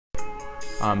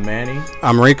I'm Manny.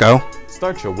 I'm Rico.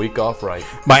 Start your week off right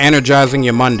by energizing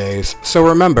your Mondays. So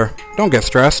remember, don't get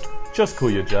stressed. Just cool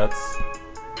your jets.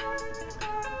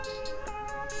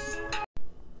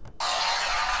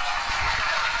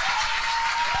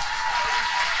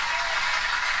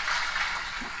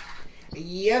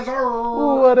 Yes,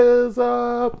 sir. What is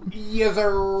up? Yes,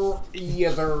 sir.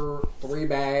 Yes, sir. 3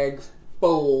 bags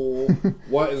full.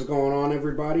 What is going on,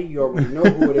 everybody? You already know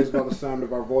who it is by the sound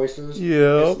of our voices.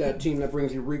 Yeah. It's that team that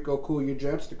brings you Rico Cool Your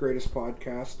Jets, the greatest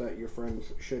podcast that your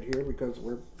friends should hear because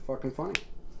we're fucking funny.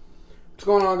 What's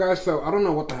going on, guys? So, I don't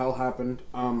know what the hell happened.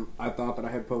 I thought that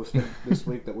I had posted this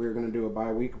week that we were going to do a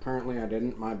bye week. Apparently, I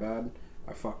didn't. My bad.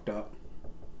 I fucked up.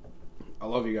 I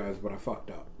love you guys, but I fucked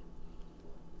up.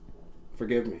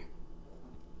 Forgive me.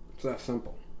 It's that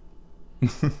simple.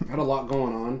 Had a lot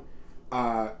going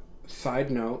on.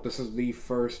 Side note, this is the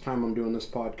first time I'm doing this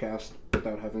podcast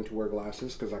without having to wear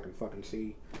glasses because I can fucking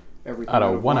see everything out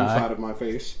of one side of my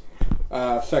face.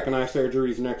 Second eye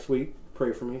surgery is next week.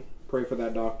 Pray for me. Pray for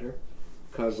that doctor.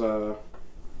 Because,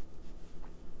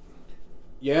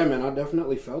 yeah, man, I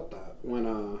definitely felt that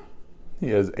when, He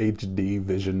has HD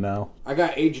vision now. I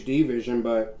got HD vision,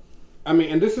 but I mean,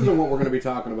 and this isn't what we're going to be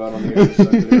talking about on the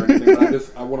episode today or anything,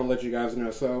 but I want to let you guys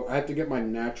know. So, I had to get my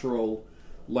natural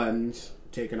lens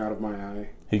taken out of my eye.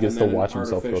 He gets to watch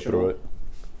himself go through it.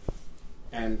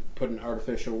 And put an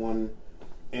artificial one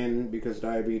in because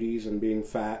diabetes and being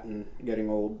fat and getting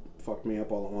old fucked me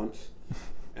up all at once.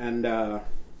 And, You're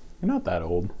not that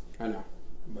old. I know,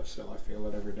 but still I feel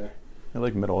it every day. You're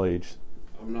like middle-aged.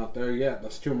 I'm not there yet.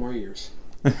 That's 2 more years.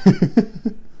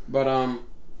 But,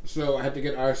 so I had to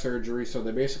get eye surgery, so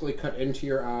they basically cut into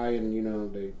your eye and, you know,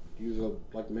 they use a,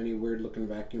 like, mini weird-looking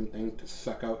vacuum thing to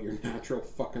suck out your natural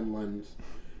fucking lens.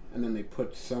 And then they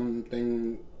put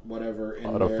something, whatever, in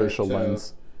artificial there to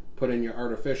lens. put in your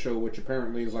artificial, which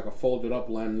apparently is like a folded-up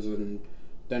lens, and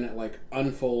then it, like,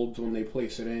 unfolds when they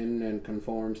place it in and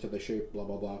conforms to the shape, blah,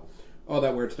 blah, blah. All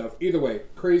that weird stuff. Either way,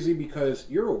 crazy because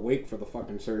you're awake for the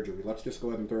fucking surgery. Let's just go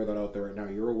ahead and throw that out there right now.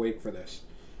 You're awake for this.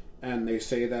 And they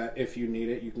say that if you need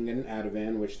it, you can get an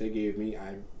Ativan, which they gave me.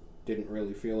 I didn't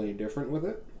really feel any different with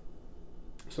it.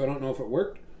 So I don't know if it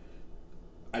worked.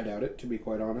 I doubt it, to be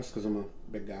quite honest, because I'm a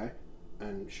big guy.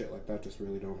 And shit like that just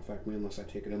really don't affect me unless I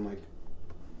take it in, like,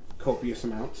 copious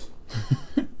amounts.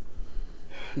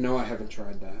 No, I haven't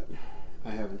tried that.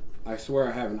 I haven't. I swear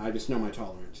I haven't. I just know my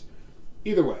tolerance.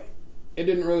 Either way, it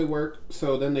didn't really work.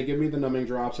 So then they give me the numbing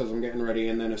drops as I'm getting ready.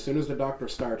 And then as soon as the doctor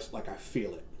starts, like, I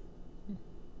feel it.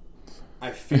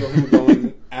 I feel him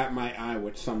going at my eye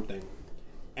with something.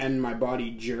 And my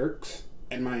body jerks,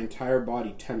 and my entire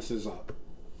body tenses up.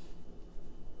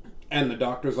 And the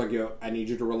doctor's like, yo, I need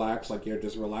you to relax. Like, yo,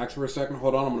 just relax for a second.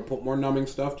 Hold on, I'm going to put more numbing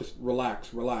stuff. Just relax.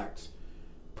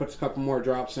 Puts a couple more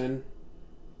drops in.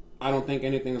 I don't think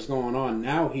anything's going on.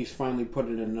 Now he's finally put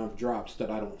in enough drops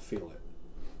that I don't feel it.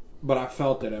 But I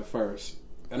felt it at first.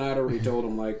 And I had already told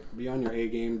him, like, be on your A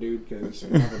game, dude, because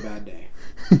you have a bad day.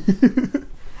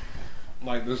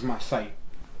 Like, this is my sight.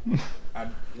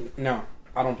 No,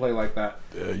 I don't play like that.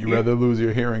 You rather lose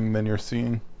your hearing than your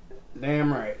seeing?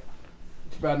 Damn right.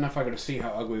 It's bad enough I gotta see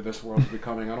how ugly this world's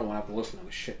becoming. I don't want to have to listen to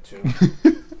this shit, too.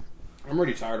 I'm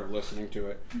already tired of listening to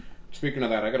it. Speaking of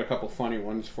that, I got a couple funny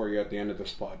ones for you at the end of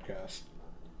this podcast.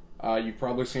 You've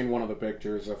probably seen one of the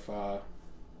pictures if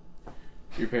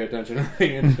you pay attention to the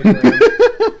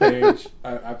Instagram page.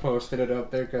 I posted it up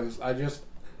there because I just...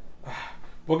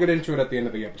 We'll get into it at the end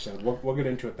of the episode. We'll get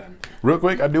into it then. Real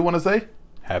quick, I do want to say,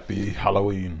 Happy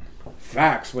Halloween.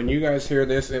 Facts. When you guys hear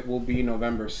this, it will be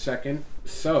November 2nd.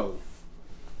 So,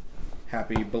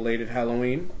 happy belated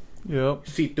Halloween. Yep.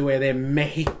 Si tú eres de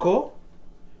Mexico,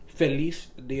 Feliz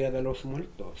Dia de los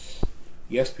Muertos.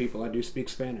 Yes, people, I do speak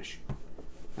Spanish.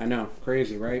 I know.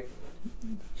 Crazy, right?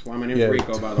 That's why my name's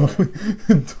Rico, by the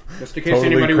way. Just in case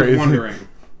anybody was wondering.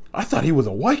 I thought he was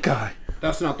a white guy.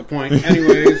 That's not the point.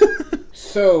 Anyways,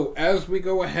 so as we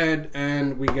go ahead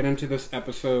and we get into this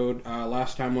episode,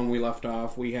 last time when we left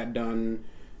off, we had done,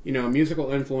 you know,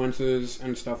 musical influences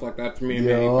and stuff like that for me and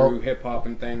Manny through hip-hop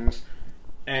and things.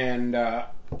 And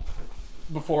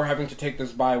before having to take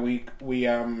this bye week, we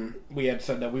had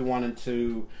said that we wanted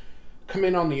to come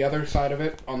in on the other side of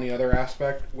it, on the other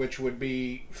aspect, which would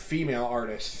be female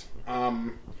artists.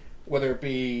 Whether it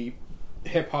be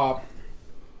hip-hop,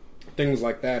 things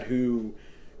like that, who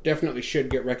definitely should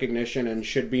get recognition and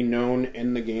should be known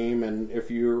in the game. And if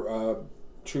you're a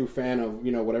true fan of,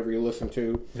 you know, whatever you listen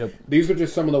to, these are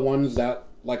just some of the ones that,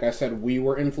 like I said, we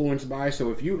were influenced by.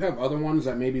 So if you have other ones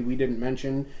that maybe we didn't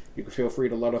mention, you can feel free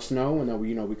to let us know, and then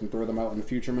we can throw them out in the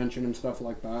future mention and stuff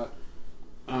like that.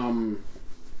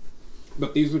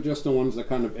 But these are just the ones that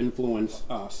kind of influence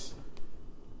us.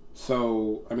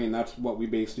 So, I mean, that's what we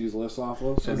base these lists off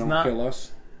of. So don't kill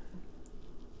us.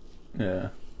 Yeah.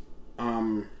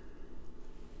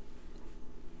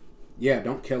 Yeah,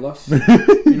 don't kill us. You know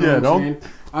Yeah, what I'm don't. saying?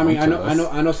 I mean, don't kill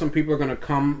us. I know some people are gonna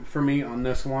come for me on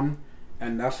this one,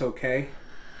 and that's okay.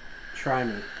 Try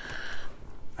me.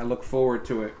 I look forward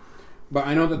to it. But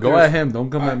I know that Go at him.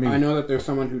 Don't come at me. I know that there's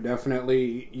someone who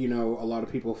definitely, you know, a lot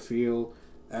of people feel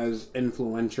as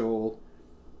influential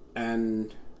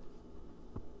and,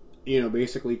 you know,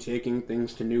 basically taking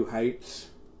things to new heights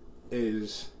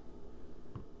is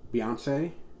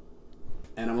Beyonce.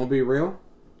 And I'm gonna be real.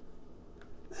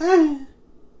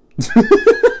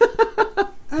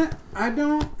 I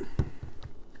don't.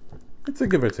 It's a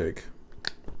give or take.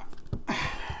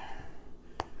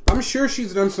 I'm sure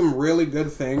she's done some really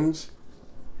good things,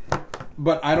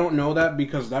 but I don't know that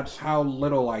because that's how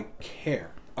little I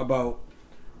care about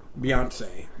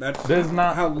Beyonce. That's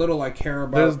how little I care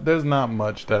about. There's not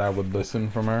much that I would listen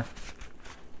from her,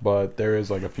 but there is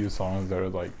like a few songs that are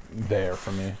like there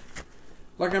for me.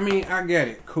 Like, I mean, I get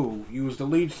it. Cool. You was the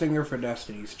lead singer for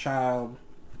Destiny's Child.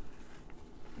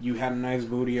 You had a nice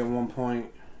booty at one point.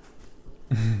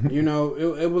 You know,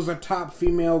 it was a top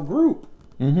female group.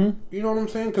 Mm-hmm. You know what I'm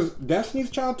saying? Because Destiny's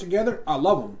Child together, I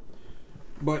love them.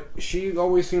 But she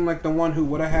always seemed like the one who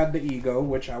would have had the ego,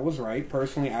 which I was right.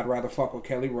 Personally, I'd rather fuck with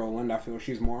Kelly Rowland. I feel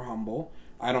she's more humble.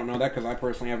 I don't know that because I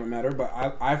personally haven't met her, but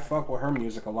I fuck with her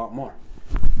music a lot more.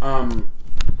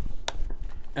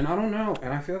 And I don't know.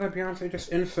 And I feel that Beyonce just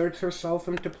inserts herself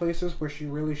into places where she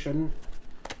really shouldn't.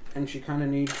 And she kind of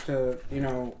needs to, you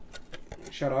know,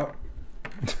 shut up.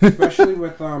 Especially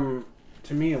with, to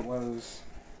me it was...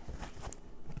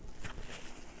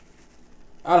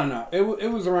 I don't know.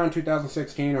 It was around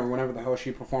 2016 or whenever the hell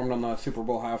she performed on the Super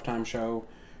Bowl halftime show.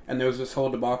 And there was this whole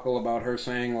debacle about her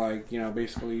saying, like, you know,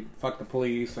 basically, fuck the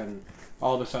police and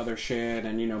all this other shit.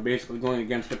 And, you know, basically going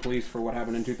against the police for what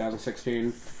happened in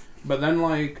 2016. But then,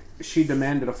 like, she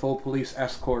demanded a full police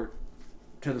escort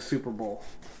to the Super Bowl.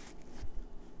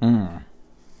 Mm.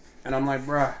 And I'm like,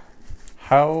 bruh.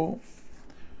 How?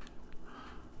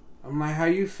 I'm like, how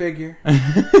you figure?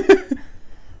 I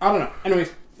don't know.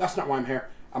 Anyways, that's not why I'm here.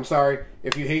 I'm sorry.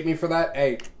 If you hate me for that,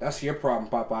 hey, that's your problem,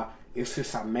 papa. This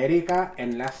is America,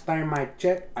 and last time I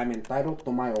checked, I'm entitled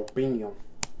to my opinion.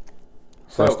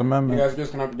 First So, Amendment. you guys are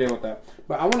just going to have to deal with that.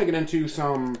 But I want to get into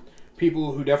some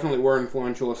people who definitely were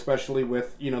influential, especially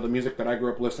with, you know, the music that I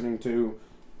grew up listening to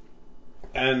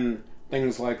and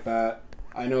things like that.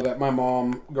 I know that my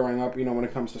mom, growing up, you know, when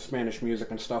it comes to Spanish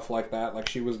music and stuff like that, like,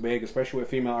 she was big, especially with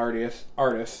female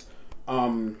artists.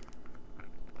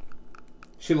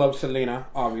 She loved Selena,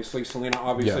 obviously. Selena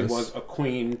obviously was a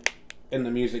queen in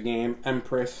the music game.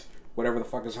 Empress, whatever the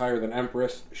fuck is higher than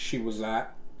Empress, she was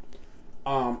that.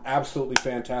 Absolutely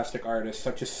fantastic artist.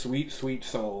 Such a sweet, sweet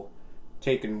soul.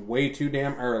 Taken way too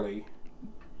damn early.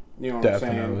 You know what I'm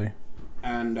saying? Definitely.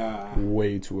 And,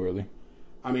 way too early.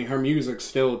 I mean, her music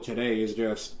still today is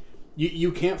just...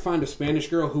 You can't find a Spanish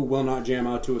girl who will not jam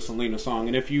out to a Selena song.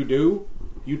 And if you do,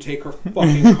 you take her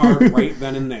fucking heart right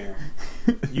then and there.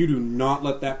 You do not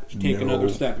let that take another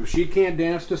step. If she can't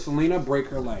dance to Selena, break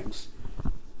her legs.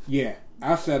 Yeah,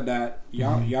 I said that.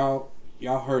 Y'all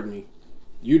heard me.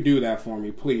 You do that for me,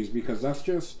 please, because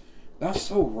that's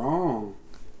so wrong.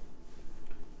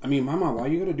 I mean, mama, why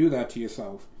you gotta do that to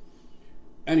yourself?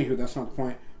 Anywho, that's not the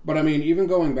point. But I mean, even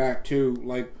going back to,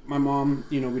 like, my mom,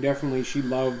 you know, she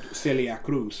loved Celia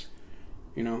Cruz.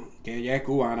 You know, que ella es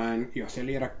cubana, and, you know,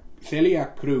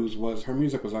 Celia Cruz her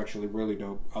music was actually really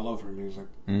dope. I love her music.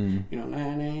 Mm. You know,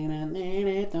 let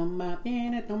me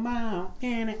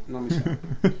stop.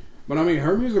 But I mean,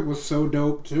 her music was so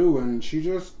dope too, and she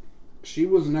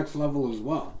was next level as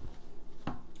well.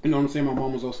 You know what I'm saying? My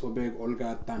mom was also a big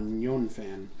Olga Tañón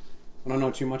fan. I don't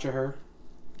know too much of her.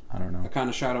 I don't know. I kind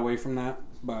of shied away from that,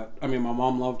 but I mean, my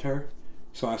mom loved her,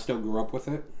 so I still grew up with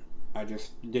it. I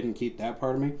just didn't keep that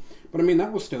part of me. But I mean,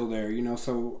 that was still there, you know.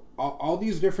 So all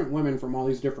these different women from all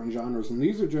these different genres, and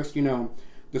these are just, you know,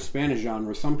 the Spanish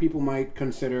genre. Some people might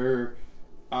consider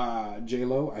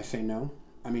J-Lo. I say no.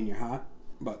 I mean, you're hot,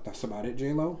 but that's about it,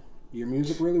 J-Lo. Your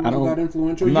music really wasn't that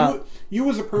influential. You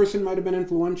as a person might have been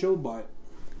influential, but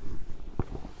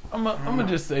I'm gonna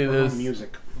just say this.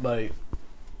 Music. Like,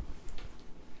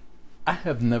 I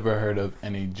have never heard of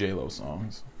any J-Lo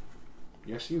songs.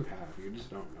 Yes, you have. You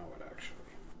just don't know it, actually.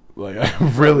 Like, I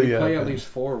really We play haven't. at least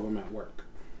 4 of them at work.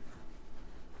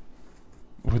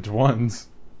 Which ones?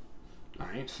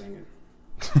 I ain't singing.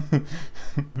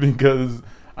 Because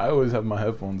I always have my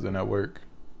headphones in at work.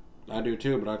 I do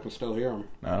too, but I can still hear them.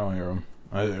 I don't hear them.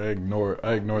 I ignore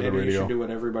the Maybe you radio. should do what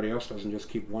everybody else does and just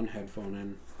keep one headphone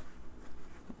in.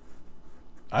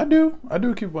 I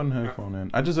do keep one headphone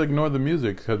in. I just ignore the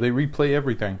music because they replay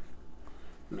everything.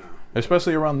 No.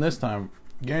 Especially around this time.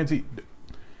 Guaranteed.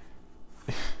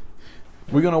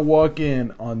 We're going to walk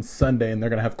in on Sunday and they're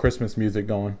going to have Christmas music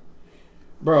going.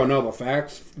 Bro, no, the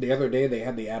facts. The other day they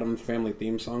had the Addams Family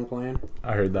theme song playing.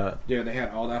 I heard that. Yeah, they had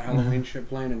all that Halloween shit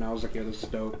playing, and I was like, yeah, this is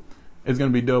dope. It's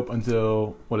going to be dope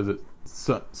until, what is it?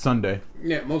 Sunday.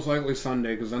 Yeah, most likely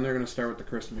Sunday, because then they're going to start with the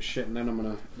Christmas shit, and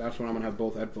then that's when I'm going to have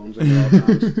both headphones in at all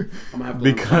times. I'm going to have to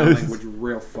learn sign language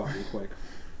real fucking quick.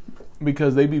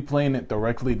 Because they be playing it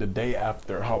directly the day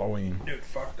after Halloween. Dude,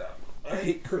 fuck that. I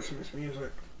hate Christmas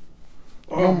music.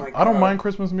 Oh my god. I don't mind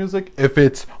Christmas music if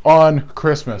it's on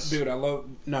Christmas. Dude, the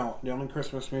only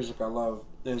Christmas music I love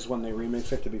is when they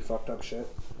remix it to be fucked up shit.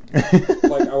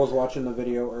 Like, I was watching the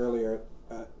video earlier,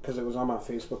 because it was on my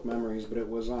Facebook memories, but it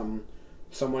was,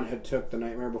 someone had took The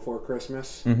Nightmare Before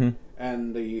Christmas,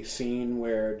 and the scene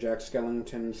where Jack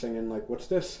Skellington singing, like, what's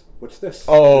this? What's this?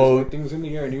 Oh. There's, like, things in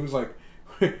the air, and he was like,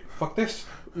 fuck this.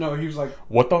 No, he was like,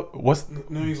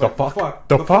 no, he's the like, fuck?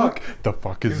 The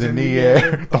fuck is in the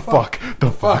air. The fuck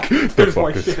There's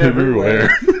white is shit everywhere.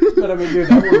 But I mean, dude,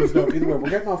 that one was dope. Either way, we're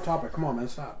getting off topic. Come on, man,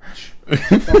 stop.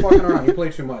 Stop fucking around. You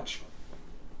play too much.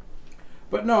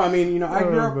 But no, I mean, you know,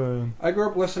 I grew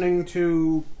up listening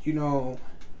to, you know,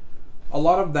 a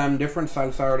lot of them, different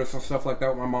salsa artists and stuff like that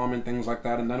with my mom and things like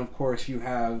that. And then, of course, you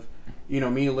have, you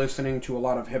know, me listening to a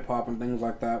lot of hip-hop and things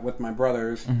like that with my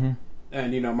brothers.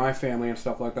 And, you know, my family and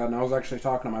stuff like that. And I was actually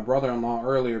talking to my brother-in-law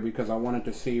earlier because I wanted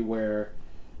to see where,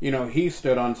 you know, he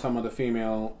stood on some of the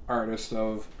female artists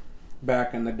of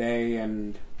back in the day.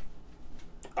 And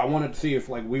I wanted to see if,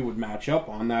 like, we would match up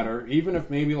on that. Or even if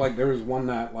maybe, like, there was one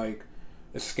that, like,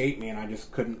 escaped me and I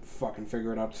just couldn't fucking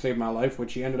figure it out to save my life.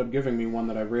 Which he ended up giving me one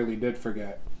that I really did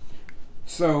forget.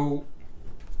 So,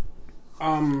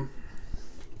 when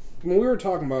we were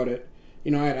talking about it, you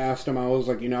know, I had asked him, I was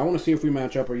like, you know, I want to see if we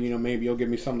match up or, you know, maybe you'll give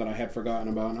me some that I had forgotten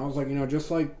about. And I was like, you know,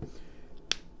 just like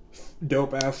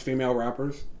dope-ass female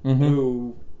rappers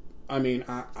who, I mean,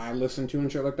 I listen to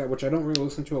and shit like that, which I don't really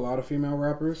listen to a lot of female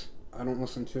rappers. I don't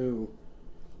listen to...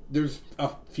 There's a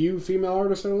few female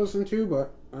artists that I listen to,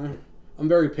 but I'm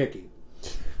very picky.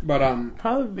 But,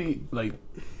 probably, like,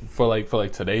 for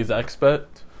today's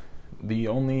aspect, the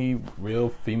only real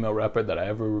female rapper that I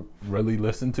ever really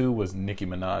listened to was Nicki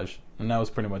Minaj. And that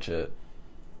was pretty much it.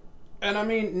 And I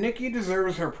mean, Nicki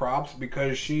deserves her props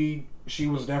because she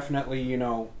was definitely, you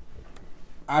know,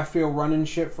 I feel running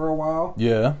shit for a while.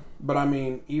 Yeah. But I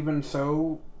mean, even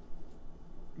so,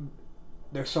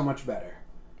 they're so much better.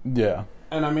 Yeah.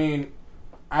 And I mean,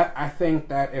 I think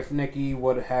that if Nicki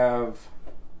would have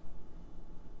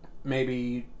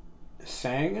maybe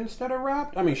sang instead of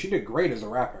rapped, I mean, she did great as a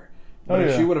rapper. But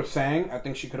if she would have sang, I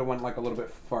think she could have went like a little bit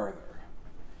farther.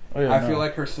 I feel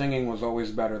like her singing was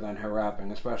always better than her rapping,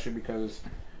 especially because,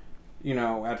 you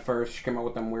know, at first she came up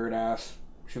with them weird ass.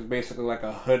 She was basically like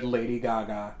a hood Lady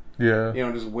Gaga. Yeah. You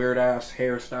know, just weird ass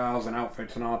hairstyles and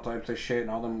outfits and all types of shit and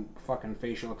all them fucking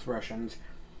facial expressions.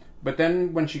 But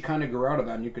then when she kind of grew out of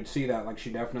that, and you could see that, like, she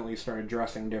definitely started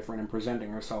dressing different and presenting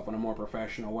herself in a more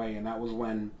professional way. And that was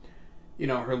when, you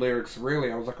know, her lyrics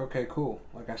really, I was like, okay, cool.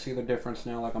 Like, I see the difference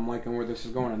now. Like, I'm liking where this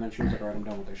is going. And then she was like, all right, I'm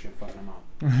done with this shit. Fucking I'm out.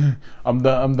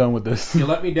 I'm done with this. You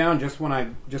let me down just when I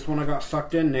got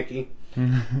sucked in, Nicki.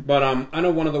 But I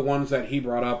know one of the ones that he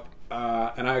brought up,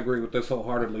 and I agree with this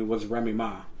wholeheartedly, was Remy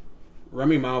Ma.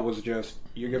 Remy Ma was just,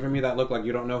 you're giving me that look like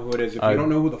you don't know who it is. If you don't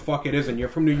know who the fuck it is and you're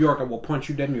from New York, I will punch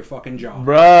you dead in your fucking jaw.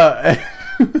 Bruh.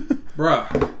 Bruh.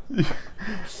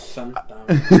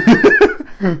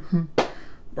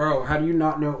 Bro, how do you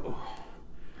not know?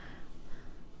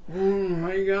 Oh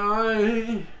my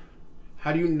god.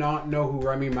 How do you not know who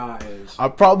Remy Ma is? I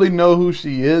probably know who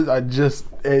she is.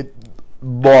 It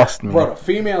lost me. Bro, the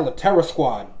female, the Terror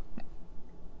Squad.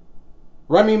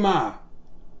 Remy Ma.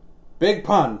 Big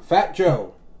Pun. Fat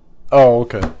Joe. Oh,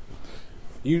 okay.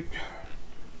 You...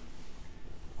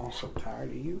 I'm so tired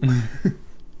of you.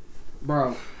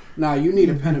 Bro, nah, you need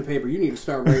a pen and paper. You need to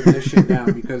start writing this shit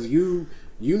down because you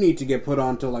need to get put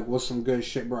on to, like, what's some good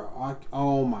shit, bro.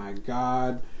 Oh my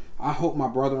god. I hope my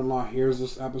brother-in-law hears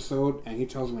this episode and he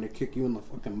tells me to kick you in the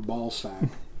fucking ball sack.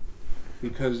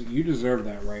 Because you deserve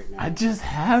that right now. I just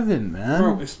haven't, man.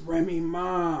 Bro, it's Remy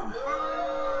Ma.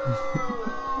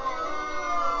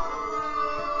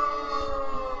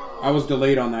 I was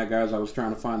delayed on that, guys. I was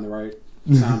trying to find the right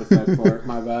sound effect for it.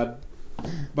 My bad.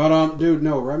 But, dude,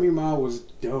 no, Remy Ma was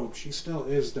dope. She still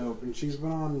is dope. And she's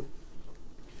been on...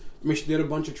 I mean, she did a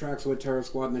bunch of tracks with Terror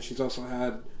Squad, and then she's also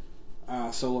had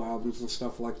solo albums and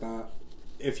stuff like that.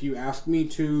 if you ask me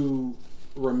to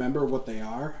remember what they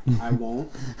are, I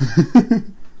won't.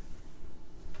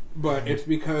 But it's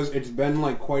because it's been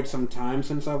like quite some time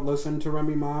since I've listened to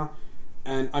Remy Ma.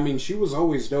 And I mean, she was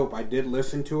always dope. I did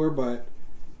listen to her, but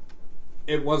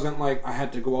it wasn't like I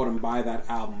had to go out and buy that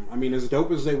album. I mean, as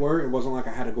dope as they were, it wasn't like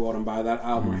I had to go out and buy that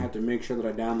album. I had to make sure that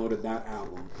I downloaded that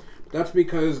album. But that's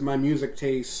because my music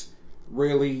tastes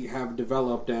really have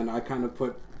developed, and I kind of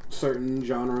put certain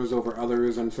genres over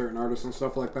others and certain artists and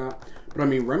stuff like that. But I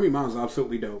mean, Remy Ma is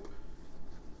absolutely dope.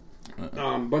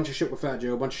 Bunch of shit with Fat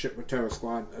Joe, bunch of shit with Terror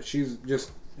Squad. She's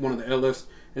just one of the illest,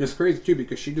 and it's crazy too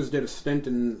because she just did a stint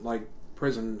in like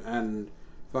prison, and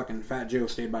fucking Fat Joe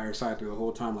stayed by her side through the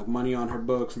whole time, like money on her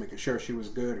books, making sure she was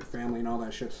good, her family, and all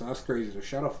that shit. So that's crazy. So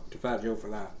shout out to Fat Joe for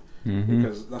that,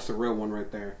 because that's the real one right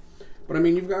there. But I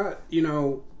mean, you've got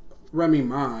Remy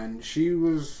Ma, and she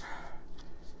was.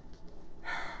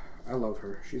 I love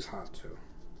her. She's hot too.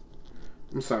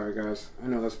 I'm sorry, guys. I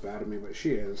know that's bad of me, but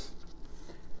she is.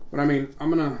 But I mean,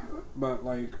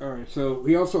 alright, so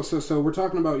he also says, so we're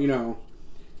talking about,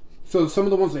 so some of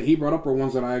the ones that he brought up were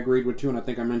ones that I agreed with too, and I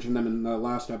think I mentioned them in the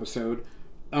last episode.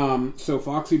 So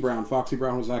Foxy Brown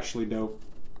was actually dope.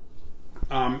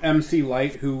 MC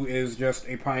Lyte, who is just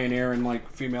a pioneer in, like,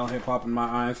 female hip-hop in my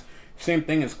eyes. Same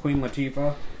thing as Queen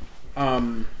Latifah.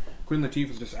 Queen Latifah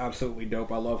is just absolutely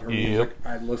dope. I love her music.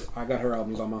 I got her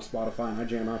albums on my Spotify, and I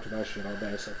jam out to that shit all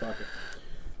day, so fuck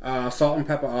it. Salt and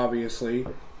Pepper, obviously.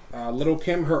 Lil'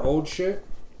 Kim, her old shit.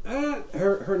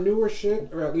 Her newer shit,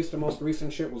 or at least the most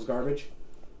recent shit, was garbage.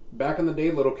 Back in the day,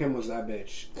 Lil' Kim was that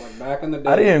bitch. Like, back in the day...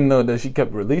 I didn't even know that she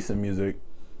kept releasing music.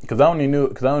 Because I only knew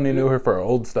her for her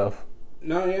old stuff.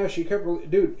 No, yeah, she kept...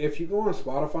 Dude, if you go on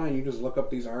Spotify and you just look up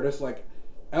these artists, like...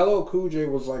 LL Cool J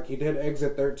was like... He did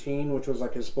Exit 13, which was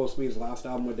like supposed to be his last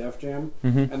album with Def Jam.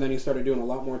 And then he started doing a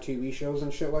lot more TV shows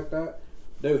and shit like that.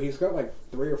 Dude, he's got like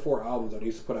 3 or 4 albums that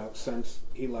he's put out since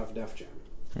he left Def Jam.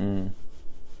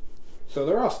 So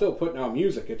they're all still putting out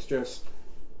music. It's just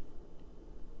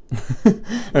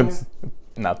it's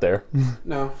not there.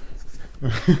 No,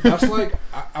 that's like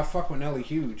I fuck with Nelly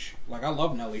huge. Like I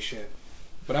love Nelly shit,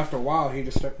 but after a while he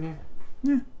just started.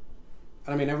 Yeah.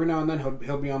 I mean, every now and then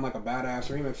he'll be on like a badass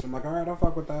remix. I'm like, all right, I'll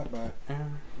fuck with that, but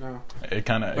no. It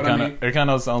kind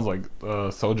of sounds like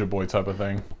a Soulja Boy type of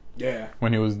thing. Yeah.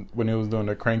 When he was doing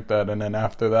the Crank That, and then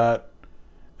after that.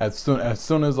 As soon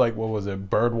as like what was it,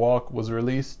 Birdwalk was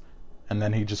released, and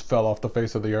then he just fell off the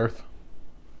face of the earth.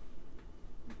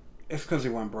 It's because he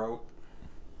went broke,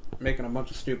 making a bunch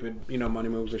of stupid, money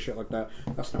moves and shit like that.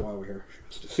 That's not why we're here.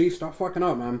 See, stop fucking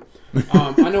up, man.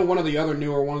 I know one of the other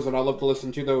newer ones that I love to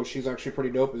listen to, though. She's actually pretty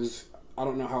dope. Is I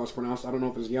don't know how it's pronounced. I don't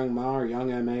know if it's Young Ma or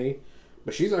Young Ma,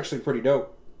 but she's actually pretty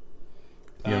dope.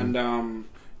 Young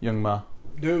Ma,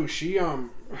 dude, she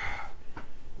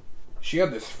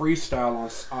had this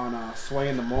freestyle on Sway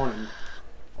in the Morning.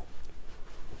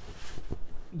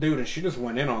 Dude, and she just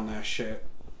went in on that shit.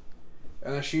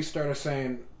 And then she started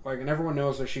saying, like, and everyone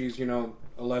knows that she's, a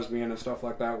lesbian and stuff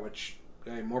like that, which,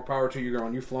 hey, more power to you, girl,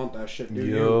 and you flaunt that shit,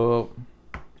 dude. Yup.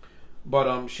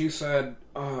 But, she said,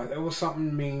 it was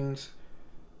something means,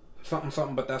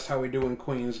 something, but that's how we do in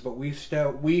Queens. But we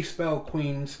spell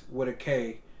Queens with a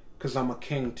K, because I'm a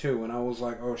king, too. And I was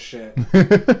like, oh, shit. I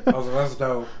was like, that's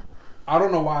dope. I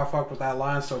don't know why I fucked with that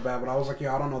line so bad, but I was like,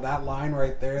 I don't know, that line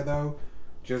right there, though,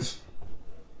 just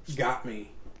got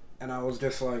me. And I was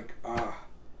just like, I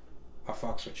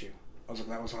fucks with you. I was like,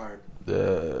 that was hard.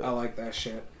 I like that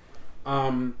shit.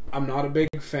 I'm not a big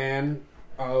fan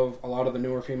of a lot of the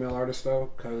newer female artists, though,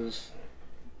 because,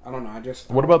 I don't know,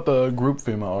 What about the group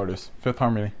female artists, Fifth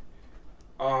Harmony?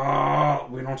 We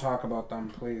don't talk about them,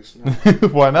 please. No.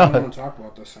 Why not? I don't want to talk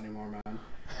about this anymore, man.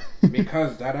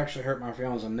 Because that actually hurt my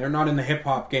feelings, and they're not in the hip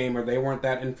hop game, or they weren't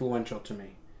that influential to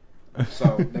me.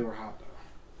 So they were hot though.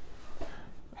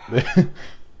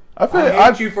 I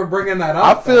hate you for bringing that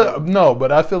up.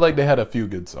 But I feel like they had a few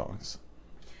good songs.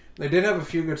 They did have a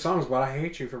few good songs, but I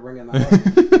hate you for bringing that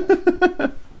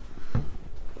up.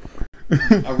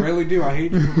 I really do. I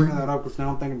hate you for bringing that up because now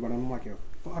I'm thinking about it. I'm like, yo,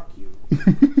 fuck you.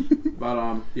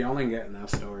 But y'all ain't getting that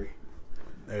story.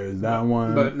 There's that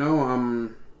one. But no,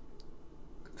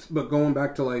 but going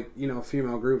back to like,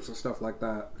 female groups and stuff like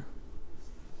that.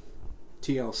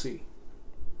 TLC.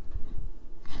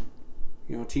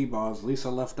 T-Boz, Lisa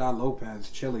Left Eye Lopez,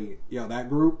 Chili. Yo, that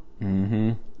group.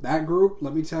 Mm-hmm. That group,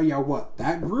 let me tell y'all what.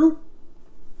 That group.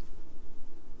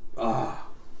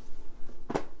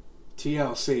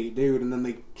 TLC, dude. And then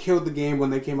they killed the game when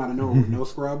they came out of nowhere with no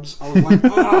scrubs. I was like,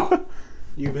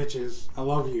 you bitches. I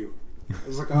love you. I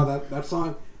was like, that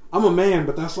song. I'm a man,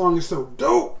 but that song is so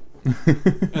dope.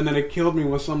 And then it killed me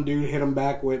when some dude hit him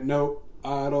back with, nope,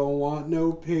 I don't want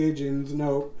no pigeons,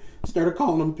 nope. Started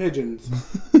calling them pigeons.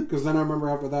 Because then I remember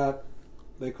after that,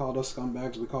 they called us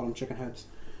scumbags, we called them chicken heads.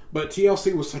 But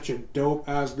TLC was such a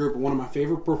dope-ass group. One of my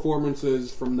favorite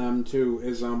performances from them, too,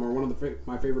 is, or one of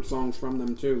my favorite songs from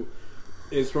them, too,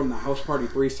 is from the House Party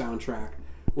 3 soundtrack,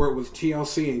 where it was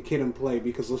TLC and Kid and Play,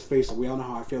 because let's face it, we all know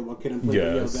how I feel about Kid and Play.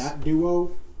 Yes. Yo, that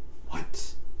duo,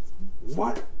 what?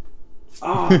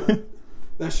 Ah,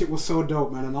 that shit was so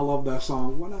dope, man, and I love that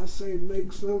song. When I say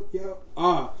make some, yo,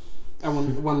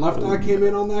 and when Left Eye came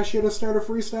in on that shit and started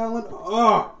freestyling,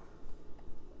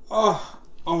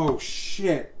 oh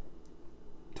shit.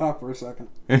 Talk for a second.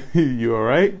 You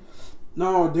alright?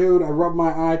 No, dude, I rubbed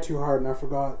my eye too hard and I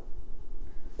forgot.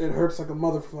 It hurts like a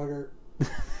motherfucker.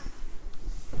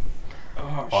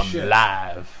 Oh, on shit.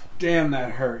 live. Damn,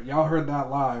 that hurt. Y'all heard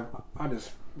that live. I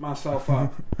just myself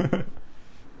up.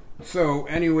 So,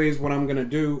 anyways, what I'm gonna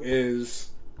do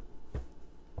is...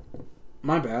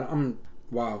 My bad.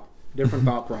 Wow. Different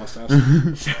thought process.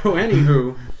 So,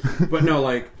 anywho... But no,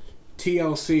 like...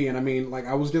 TLC, and I mean, like,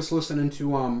 I was just listening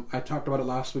to, I talked about it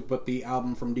last week, but the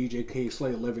album from DJ K.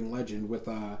 Slay, Living Legend, with,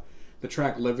 the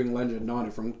track Living Legend on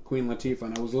it from Queen Latifah,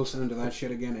 and I was listening to that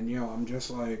shit again, and yo, I'm just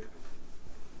like,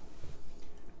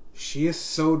 she is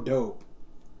so dope.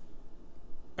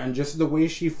 And just the way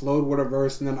she flowed with her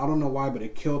verse, and then I don't know why, but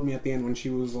it killed me at the end when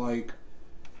she was like,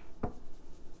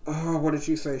 what did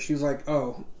she say? She's like,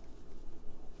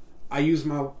 I use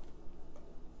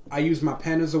my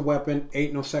pen as a weapon.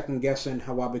 Ain't no second guessing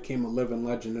how I became a living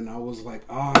legend. And I was like,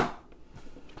 I'm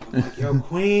like, yo,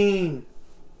 Queen.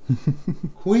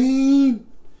 Queen.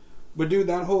 But dude,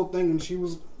 that whole thing,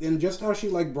 and just how she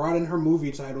like brought in her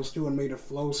movie titles too and made it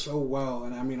flow so well.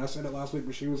 And I mean, I said it last week,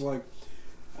 but she was like,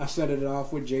 I set it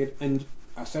off with Jada, and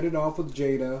I set it off with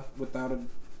Jada without a,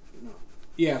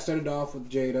 I set it off with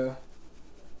Jada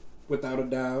without a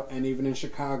doubt. And even in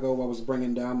Chicago, I was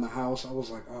bringing down the house. I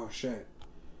was like, oh shit.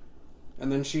 And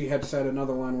then she had said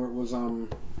another line where it was,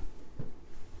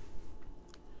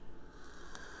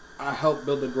 I helped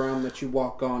build the ground that you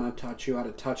walk on. I taught you how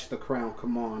to touch the crown.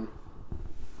 Come on.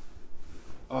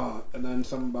 And then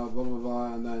something about blah, blah,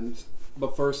 blah. And then,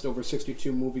 but first, over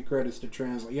 62 movie credits to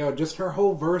translate. Yo, just her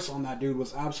whole verse on that, dude,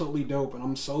 was absolutely dope. And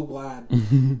I'm so glad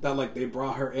that, like, they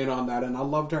brought her in on that. And I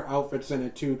loved her outfits in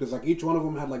it, too. Because, like, each one of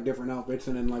them had, like, different outfits.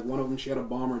 And then, like, one of them, she had a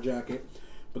bomber jacket.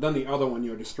 But then the other one,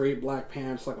 the straight black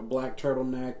pants, like a black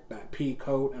turtleneck, that pea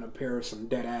coat, and a pair of some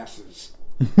dead asses.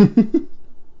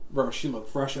 Bro, she looked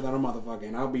fresher than a motherfucker.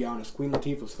 And I'll be honest, Queen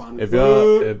Latifah's fine. If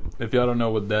y'all don't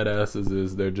know what dead asses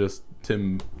is, they're just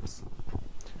Tim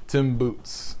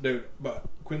boots. Dude, but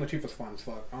Queen Latifah's fine as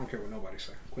fuck. I don't care what nobody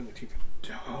say. Queen Latifah,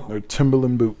 dope. They're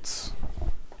Timberland boots.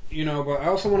 But I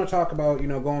also want to talk about,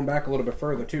 going back a little bit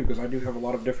further, too, because I do have a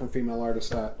lot of different female artists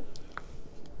that...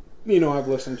 I've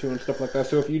listened to and stuff like that.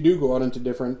 So if you do go out into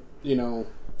different, genres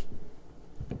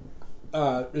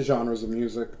of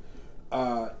music,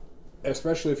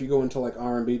 especially if you go into like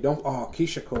R&B,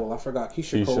 Keisha Cole. I forgot.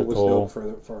 Keisha Cole was dope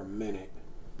for a minute.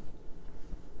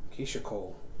 Keisha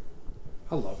Cole.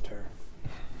 I loved her.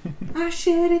 I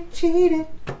should have cheated.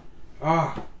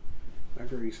 That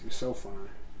girl used to be so fine.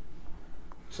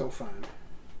 So fine.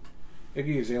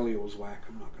 Iggy Azalea was whack,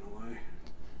 I'm not gonna lie.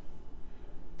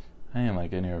 I didn't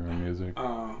like any of her music.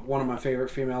 One of my favorite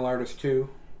female artists too,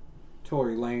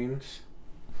 Tory Lanez.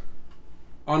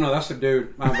 Oh no, that's a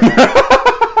dude. My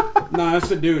bad. No, that's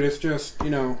a dude. It's just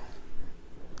Oh,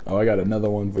 I got another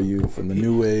one for you from the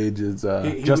new age. It's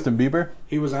Justin Bieber.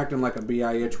 He was acting like a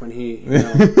bitch when he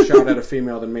shot at a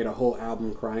female that made a whole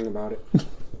album crying about it.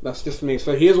 That's just me.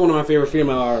 So he is one of my favorite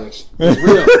female artists. He's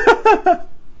real.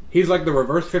 He's like the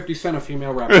reverse 50 Cent of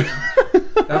female rappers.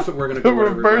 That's what we're going to go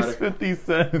with. Reverse 50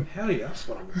 Cent. Hell yeah, that's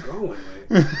what I'm going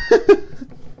with.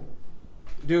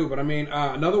 Dude, but I mean,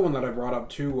 another one that I brought up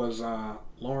too was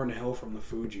Lauryn Hill from the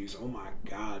Fugees. Oh my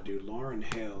god, dude.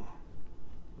 Lauryn Hill.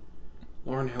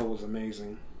 Lauryn Hill was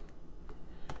amazing.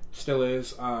 Still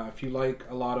is. If you like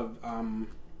a lot of...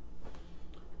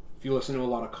 if you listen to a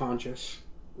lot of conscious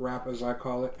rap, as I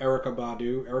call it, Erykah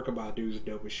Badu. Erykah Badu's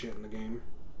dope as shit in the game.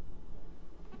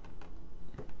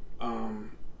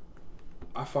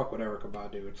 I fuck with Erykah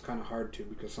Badu. It's kind of hard to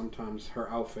because sometimes her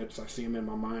outfits, I see them in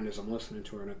my mind as I'm listening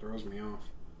to her and it throws me off.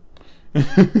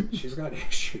 She's got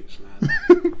issues,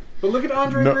 man. But look at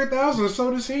Andre 3000,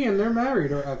 so does he, and they're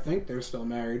married, or I think they're still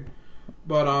married.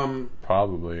 But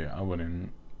probably. I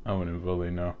wouldn't really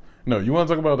know. No, you want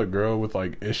to talk about a girl with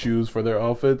like issues for their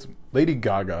outfits? Lady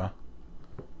Gaga.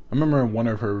 I remember in one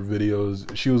of her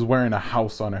videos, she was wearing a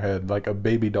house on her head, like a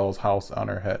baby doll's house on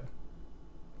her head.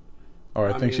 Or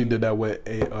I think she did that with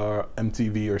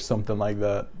MTV or something like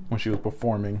that when she was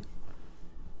performing.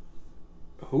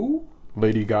 Who?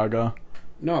 Lady Gaga.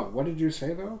 No, what did you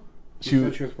say though? She You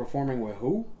said she was performing with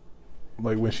who?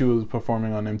 like when she was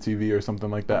performing on MTV or something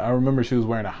like that. I remember she was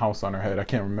wearing a house on her head. I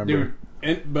can't remember.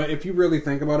 Dude, but if you really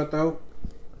think about it though,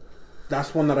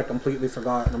 that's one that I completely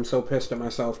forgot, and I'm so pissed at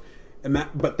myself.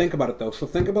 But think about it though. So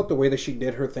think about the way that she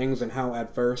did her things and how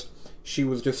at first she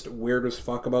was just weird as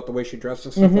fuck about the way she dressed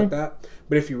and stuff like that.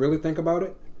 But if you really think about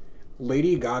it,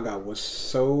 Lady Gaga was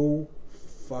so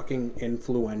fucking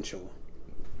influential.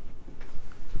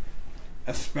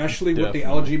 Especially with the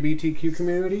LGBTQ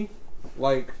community.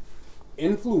 Like,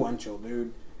 influential,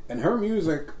 dude. And her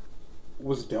music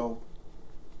was dope.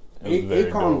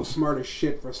 Akon was smart as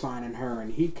shit for signing her,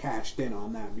 and he cashed in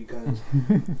on that because,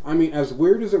 I mean, as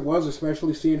weird as it was,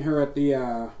 especially seeing her at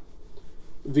the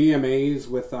VMAs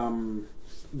with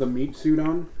the meat suit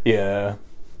on. Yeah.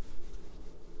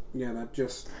 Yeah, that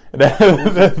just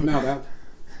that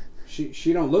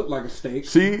she don't look like a steak.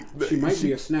 She might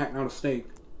be a snack, not a steak.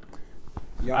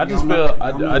 I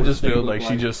just feel like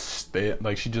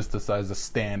she just decides to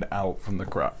stand out from the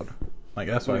crowd. Like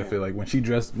that's why I feel like when she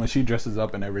dresses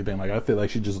up and everything, like I feel like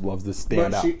she just loves to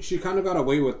stand out. She kind of got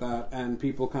away with that, and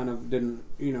people kind of didn't,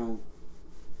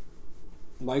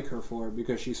 like her for it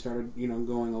because she started,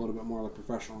 going a little bit more like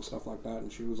professional and stuff like that.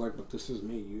 And she was like, "But this is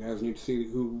me. You guys need to see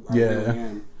who I really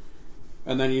am."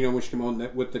 And then when she came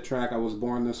on with the track "I Was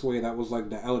Born This Way," that was like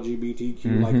the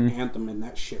LGBTQ like anthem, and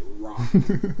that shit rocked.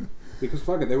 Because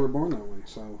fuck it, they were born that way.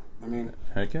 So I mean,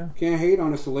 heck yeah, can't hate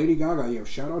on it. So Lady Gaga, yo,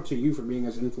 shout out to you for being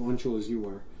as influential as you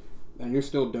were, and you're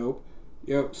still dope.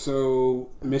 Yep. So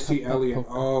Missy Elliott,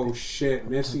 oh shit,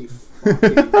 Missy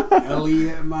fucking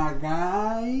Elliott, my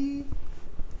guy.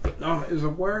 No, is it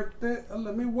worth it?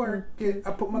 Let me work it.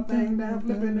 I put my thing down,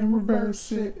 flip it and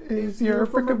reverse it. Is your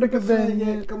freaking bigger than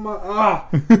it? Come on,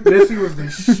 Missy was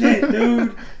the shit,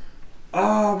 dude.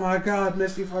 Oh my god,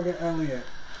 Missy fucking Elliott.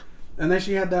 And then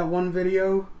she had that one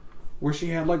video where she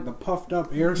had like the puffed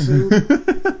up air suit.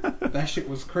 That shit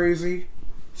was crazy.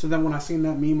 So then when I seen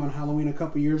that meme on Halloween a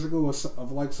couple years ago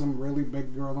of like some really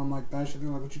big girl on like that shit, they're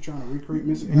like, "What you trying to recreate,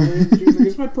 Missy Elliott?" She was like,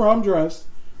 "It's my prom dress."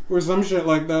 Or some shit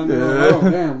like that. And like,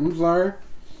 oh damn, I'm sorry.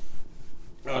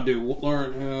 Oh dude,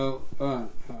 Lauren Hill.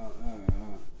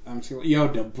 I'm too. Yo,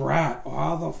 Da Brat. Oh,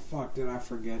 how the fuck did I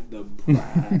forget Da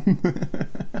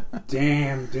Brat?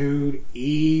 Damn, dude.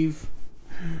 Eve.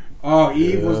 Oh,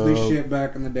 Eve was the shit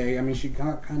back in the day. I mean, she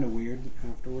got kind of weird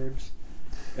afterwards,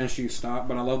 and she stopped.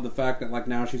 But I love the fact that like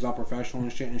now she's all professional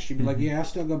and shit, and she'd be like, "Yeah, I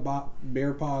still got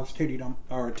bear paws tattooed on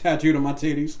my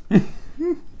titties."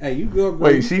 Hey, you go.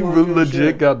 Wait, she really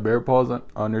legit got bear paws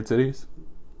on her titties?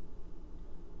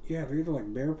 Yeah, they're either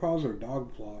like bear paws or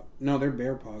dog paw. No, they're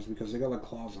bear paws because they got like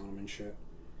claws on them and shit.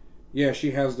 Yeah,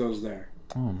 she has those there.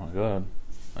 Oh my god,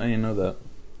 I didn't know that.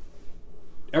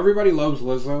 Everybody loves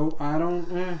Lizzo. I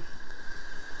don't.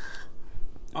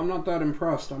 I'm not that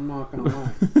impressed. I'm not gonna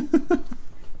lie.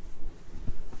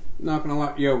 Not gonna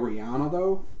lie. Yo, Rihanna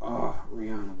though.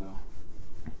 Rihanna though.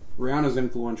 Rihanna's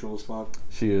influential as fuck.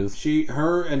 She is.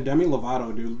 Her and Demi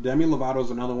Lovato, dude. Demi Lovato's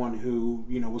another one who,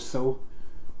 was so...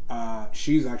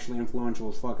 she's actually influential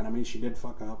as fuck. And I mean, she did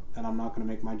fuck up. And I'm not going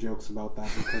to make my jokes about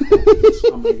that because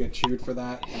I'm going to get chewed for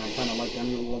that. And I kind of like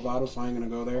Demi Lovato, so I ain't going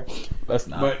to go there. That's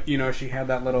not. But, she had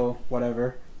that little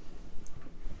whatever.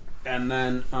 And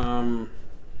then,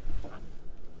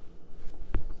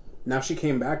 now she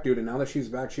came back, dude. And now that she's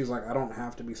back, she's like, I don't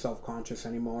have to be self-conscious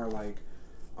anymore. Like...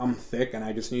 I'm thick and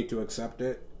I just need to accept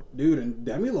it. Dude, and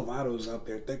Demi Lovato's out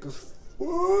there thick as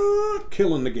fuck,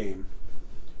 killing the game.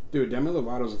 Dude, Demi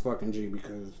Lovato's a fucking G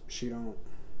because she don't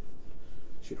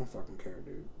fucking care,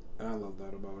 dude. And I love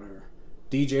that about her.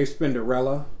 DJ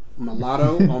Spinderella,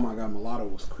 Mulatto. Oh my god, Mulatto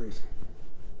was crazy.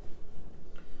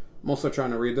 I'm also trying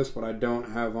to read this, but I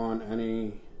don't have on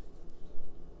any...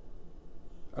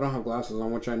 I don't have glasses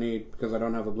on, which I need because I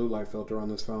don't have a blue light filter on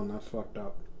this phone. That's fucked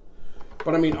up.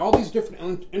 But I mean, all these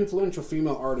different influential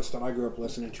female artists that I grew up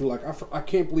listening to, like I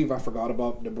can't believe I forgot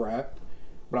about Da Brat,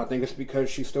 but I think it's because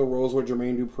she still rolls with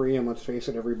Jermaine Dupri, and let's face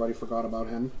it, everybody forgot about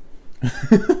him.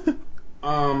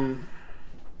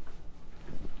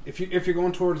 If you're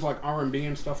going towards like R&B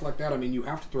and stuff like that, I mean, you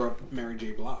have to throw up Mary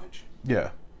J. Blige.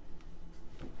 Yeah.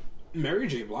 Mary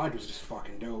J. Blige was just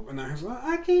fucking dope, and that was like,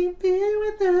 I can't be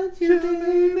without you,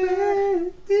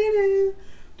 baby.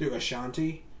 Dude,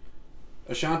 Ashanti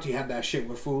had that shit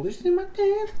with Foolish. My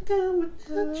dance go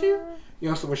without you.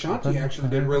 Yo, so Ashanti actually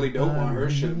did really dope on her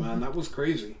shit, man. That was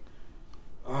crazy.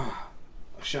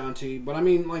 Ashanti. But I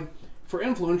mean, like, for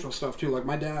influential stuff too, like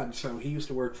my dad, so he used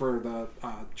to work for the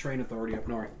train authority up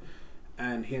north.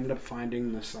 And he ended up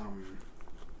finding this,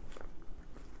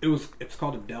 it's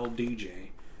called a Dell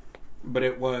DJ. But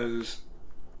it was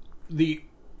the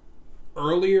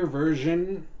earlier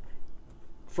version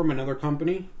from another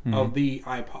company of the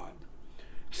iPod.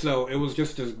 So it was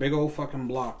just this big old fucking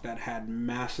block that had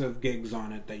massive gigs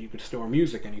on it that you could store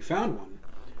music, and he found one.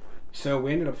 So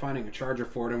we ended up finding a charger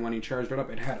for it, and when he charged it up,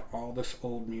 it had all this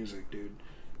old music, dude.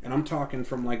 And I'm talking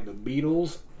from like the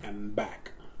Beatles and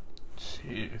back.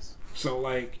 Jeez. So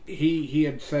like he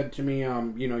had said to me,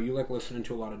 you know, you like listening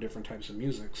to a lot of different types of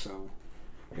music, so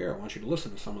here, I want you to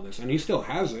listen to some of this. And he still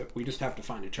has it. We just have to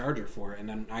find a charger for it, and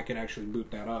then I could actually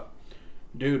boot that up.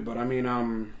 Dude, but I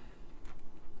mean,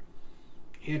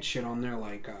 he had shit on there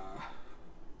like,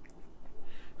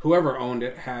 whoever owned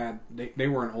it had, they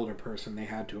were an older person. They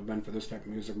had to have been for this type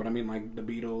of music. But I mean, like, the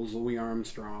Beatles, Louis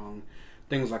Armstrong,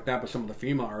 things like that. But some of the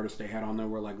female artists they had on there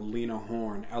were like Lena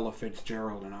Horne, Ella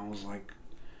Fitzgerald, and I was like,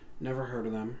 never heard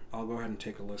of them. I'll go ahead and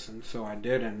take a listen. So I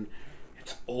did, and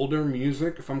it's older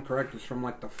music. If I'm correct, it's from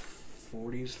like the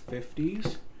 40s,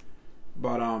 50s.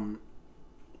 But,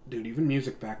 dude, even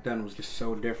music back then was just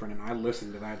so different, and I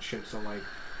listened to that shit. So like,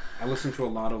 I listened to a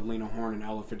lot of Lena Horne and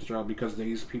Ella Fitzgerald because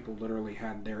these people literally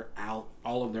had their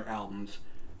all of their albums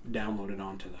downloaded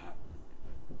onto that.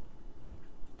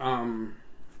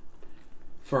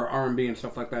 For R&B and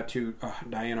stuff like that too,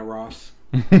 Diana Ross.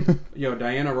 Yo,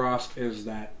 Diana Ross is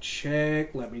that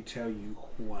chick. Let me tell you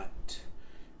what.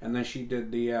 And then she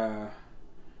did the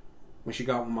when she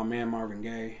got with my man Marvin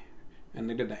Gaye. And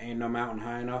they did the Ain't No Mountain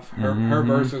High Enough. Her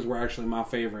verses were actually my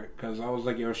favorite. Because I was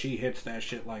like, yo, she hits that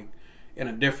shit like in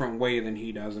a different way than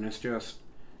he does. And it's just,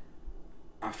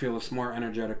 I feel it's more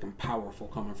energetic and powerful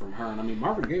coming from her. And I mean,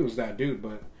 Marvin Gaye was that dude.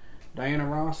 But Diana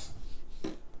Ross,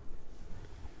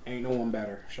 ain't no one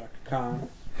better. Shaka Khan.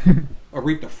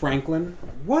 Aretha Franklin.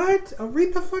 What?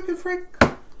 Aretha fucking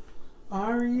Franklin?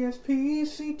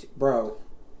 R-E-S-P-E-C-T. Bro.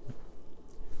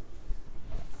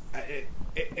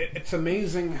 It's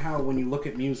amazing how when you look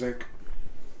at music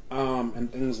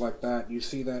and things like that, you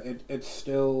see that it's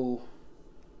still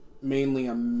mainly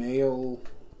a male,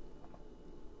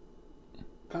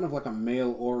 kind of like a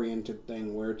male-oriented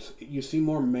thing, where you see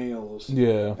more males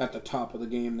at the top of the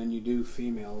game than you do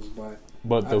females. But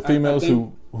the females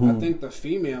who I think the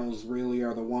females really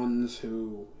are the ones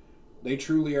who, they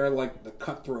truly are like the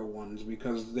cutthroat ones,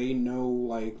 because they know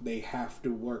like they have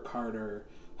to work harder,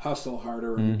 hustle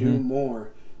harder, and do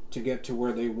more to get to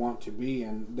where they want to be,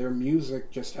 and their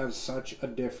music just has such a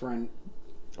different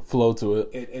flow to it.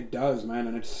 It does, man,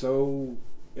 and it's so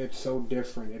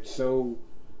different. It's so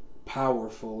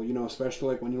powerful, you know, especially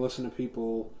like when you listen to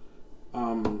people.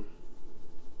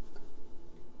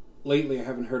 Lately, I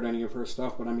haven't heard any of her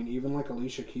stuff, but I mean, even like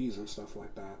Alicia Keys and stuff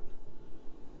like that.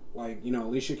 Like, you know,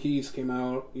 Alicia Keys came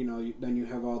out, you know, then you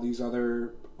have all these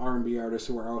other R&B artists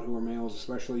who are out who are males,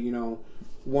 especially, you know,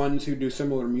 ones who do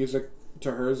similar music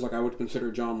to hers. Like, I would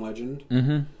consider John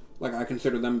Legend. Like, I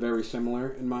consider them very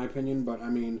similar, in my opinion. But, I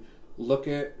mean, look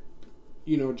at,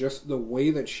 you know, just the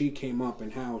way that she came up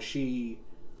and how she,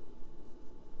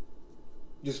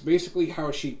 just basically how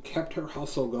she kept her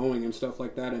hustle going and stuff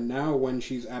like that. And now when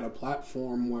she's at a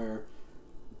platform where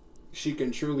she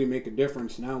can truly make a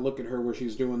difference, now look at her where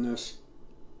she's doing this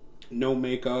no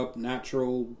makeup,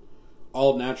 natural,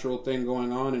 all natural thing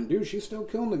going on. And, dude, she's still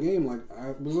killing the game. Like,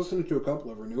 I was listening to a couple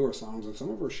of her newer songs, and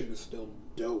some of her shit is still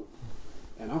dope.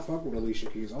 And I fuck with Alicia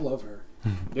Keys. I love her.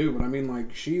 Dude, but I mean,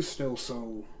 like, she's still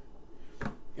so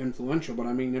influential. But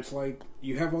I mean, it's like,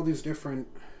 you have all these different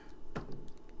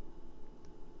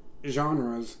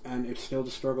genres, and it's still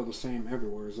the struggle the same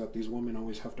everywhere, is that these women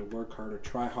always have to work harder,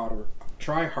 try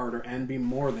harder, and be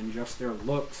more than just their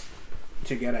looks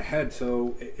to get ahead.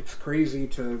 So it's crazy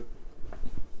to,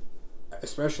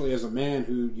 especially as a man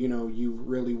who, you know, you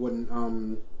really wouldn't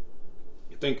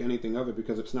think anything of it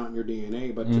because it's not in your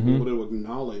DNA, but to be able to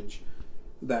acknowledge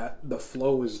that the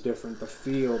flow is different, the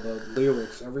feel, the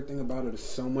lyrics, everything about it is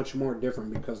so much more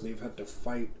different because they've had to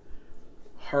fight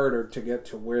harder to get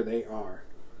to where they are.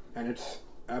 And it's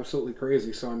absolutely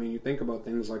crazy. So, I mean, you think about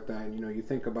things like that, and, you know, you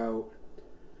think about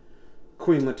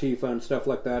Queen Latifah and stuff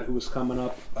like that, who was coming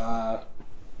up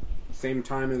same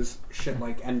time as shit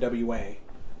like NWA,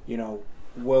 you know,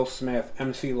 Will Smith,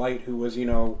 MC Lyte, who was, you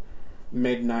know,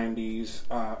 mid-90s,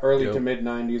 early to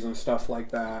mid-90s and stuff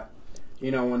like that. You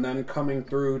know, and then coming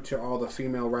through to all the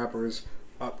female rappers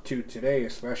up to today,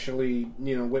 especially,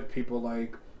 you know, with people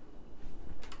like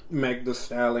Meg Thee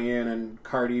Stallion and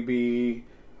Cardi B,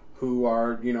 who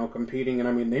are, you know, competing. And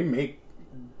I mean, they make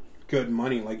good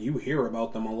money. Like, you hear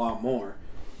about them a lot more.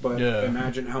 But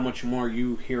imagine how much more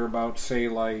you hear about, say,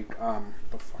 like, what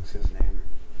the fuck's his name?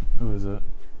 Who is it?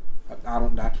 I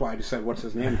don't, that's why I just said, what's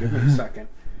his name? Give me a second.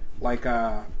 Like,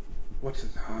 what's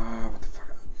his, what the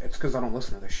fuck? It's because I don't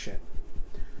listen to this shit.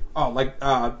 Oh, like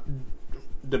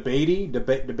the baby, the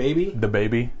baby, The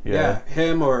baby. Yeah.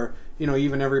 him, or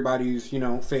even everybody's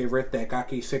favorite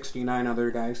Tekaki 69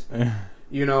 other guys,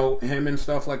 him and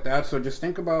stuff like that. So just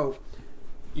think about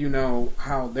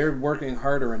how they're working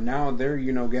harder, and now they're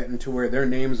getting to where their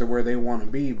names are where they want to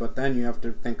be. But then you have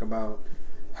to think about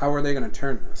how are they going to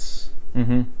turn this,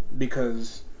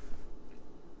 because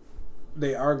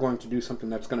they are going to do something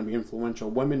that's going to be influential.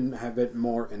 Women have it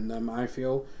more in them, I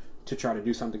feel, to try to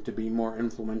do something to be more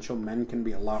influential. Men can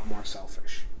be a lot more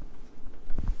selfish.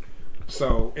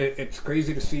 So it's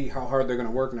crazy to see how hard they're going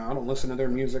to work now. I don't listen to their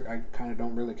music. I kind of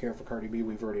don't really care for Cardi B.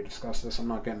 We've already discussed this. I'm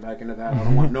not getting back into that. I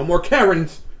don't want no more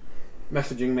Karens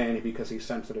messaging Manny because he's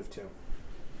sensitive too.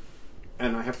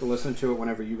 And I have to listen to it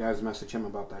whenever you guys message him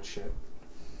about that shit.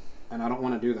 And I don't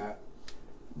want to do that.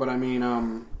 But I mean,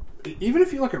 even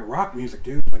if you look at rock music,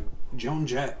 dude, like Joan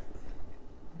Jett,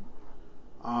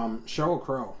 Sheryl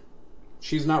Crow.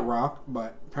 She's not rock,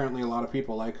 but apparently a lot of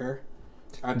people like her.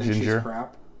 I think she's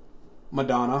crap.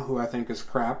 Madonna, who I think is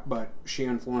crap, but she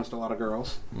influenced a lot of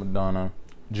girls. Madonna.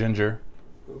 Ginger.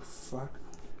 Oh, fuck.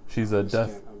 She's a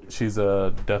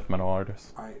death metal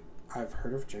artist. I've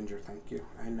heard of Ginger, thank you.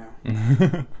 I know.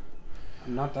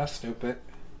 I'm not that stupid.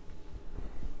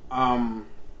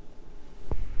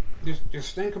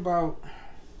 Just think about...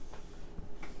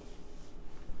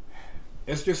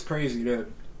 It's just crazy to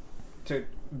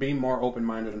be more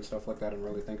open-minded and stuff like that, and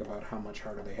really think about how much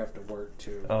harder they have to work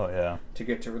to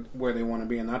get to where they want to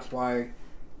be. And that's why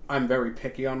I'm very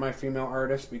picky on my female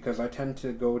artists, because I tend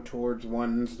to go towards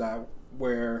ones that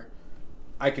where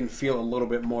I can feel a little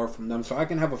bit more from them. So I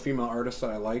can have a female artist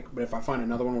that I like, but if I find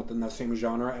another one within that same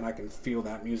genre and I can feel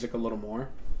that music a little more,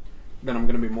 then I'm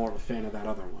going to be more of a fan of that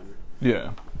other one.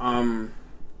 Yeah.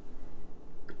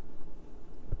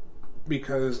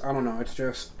 Because, I don't know, it's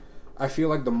just... I feel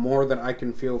like the more that I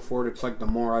can feel for it, it's like the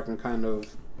more I can kind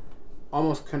of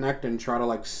almost connect and try to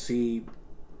like see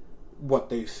what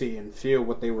they see and feel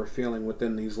what they were feeling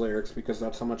within these lyrics, because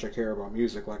that's how much I care about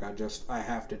music. Like I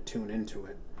have to tune into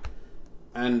it.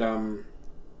 And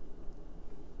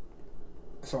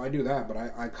so I do that, but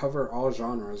I cover all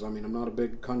genres. I mean, I'm not a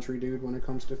big country dude when it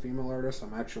comes to female artists.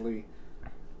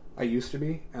 I used to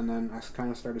be, and then I kind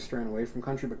of started straying away from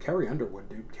country. But Carrie Underwood,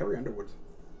 dude. Carrie Underwood's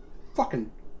fucking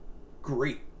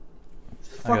great.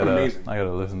 Fucking amazing. I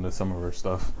gotta listen to some of her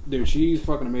stuff. Dude, she's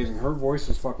fucking amazing. Her voice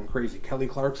is fucking crazy. Kelly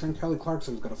Clarkson's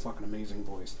got a fucking amazing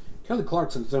voice. Kelly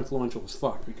Clarkson's influential as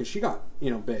fuck because she got,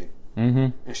 big. Mm-hmm.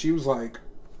 And she was like,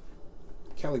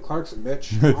 Kelly Clarkson,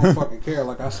 bitch. I don't fucking care.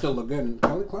 Like, I still look good. And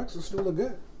Kelly Clarkson still look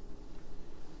good.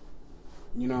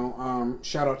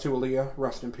 Shout out to Aaliyah.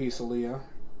 Rest in peace, Aaliyah.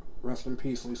 Rest in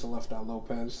peace, Lisa Left Eye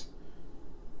Lopez.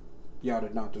 Y'all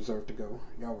did not deserve to go.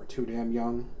 Y'all were too damn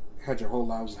young. Had your whole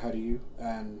lives ahead of you,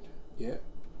 and yeah.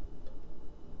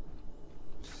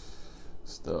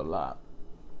 Still a lot.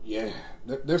 Yeah.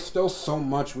 There's still so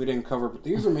much we didn't cover, but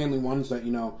these are mainly ones that,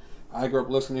 I grew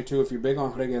up listening to. If you're big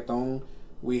on reggaeton,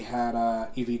 we had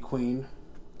Ivy Queen.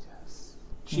 Yes.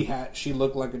 She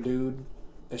looked like a dude,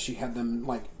 and she had them,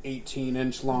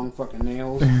 18-inch long fucking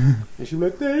nails. And she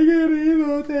was like,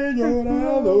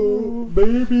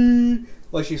 baby.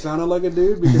 Like, she sounded like a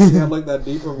dude because she had, that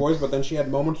deeper voice, but then she had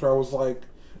moments where I was like,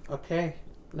 okay,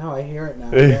 no, I hear it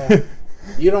now. Yeah.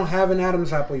 You don't have an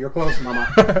Adam's apple. You're close, mama.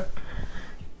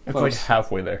 It's close.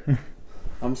 Halfway there.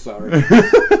 I'm sorry.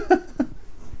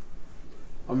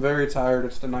 I'm very tired.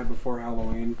 It's the night before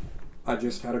Halloween. I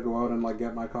just had to go out and,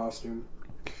 get my costume.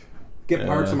 Get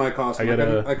parts of my costume.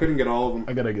 I couldn't get all of them.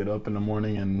 I gotta get up in the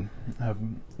morning and have,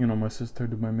 my sister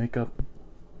do my makeup.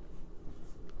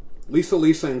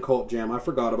 Lisa and Cult Jam. I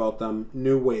forgot about them.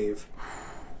 New Wave.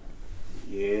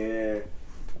 Yeah.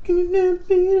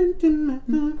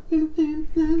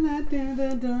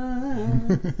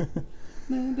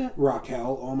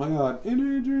 Raquel. Oh my god. In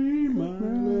a dream, my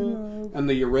love. And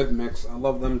the Eurythmics. I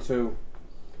love them too.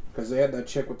 Because they had that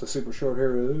chick with the super short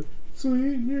hair.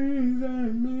 Sweet dreams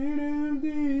are made of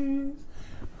these.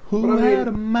 Who had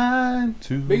a mind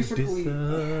to basically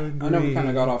disagree. I know we kind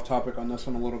of got off topic on this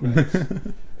one a little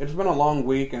bit. It's been a long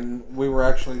week, and we were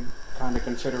actually kind of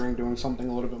considering doing something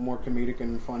a little bit more comedic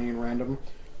and funny and random.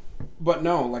 But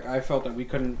no, I felt that we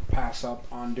couldn't pass up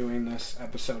on doing this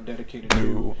episode dedicated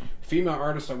to female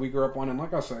artists that we grew up on. And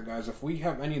like I said, guys, if we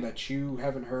have any that you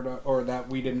haven't heard of, or that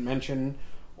we didn't mention,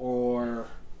 or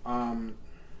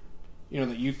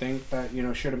that you think that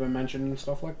should have been mentioned and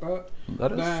stuff like that,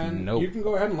 then you can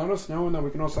go ahead and let us know, and then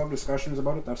we can also have discussions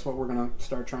about it. That's what we're gonna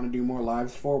start trying to do more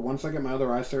lives for. Once I get my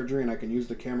other eye surgery and I can use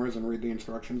the cameras and read the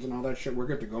instructions and all that shit, we're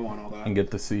good to go on all that and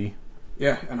get to see.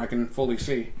 Yeah, and I can fully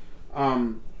see.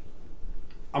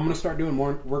 I'm gonna start doing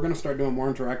more. We're gonna start doing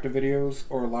more interactive videos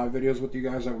or live videos with you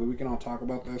guys. That way we can all talk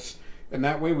about this, and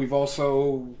that way we've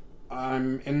also.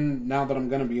 I'm in now that I'm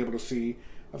gonna be able to see.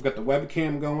 I've got the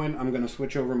webcam going. I'm gonna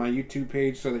switch over my YouTube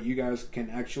page so that you guys can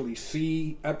actually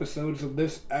see episodes of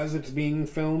this as it's being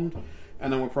filmed,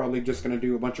 and then we're probably just gonna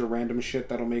do a bunch of random shit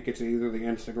that'll make it to either the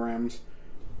Instagrams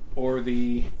or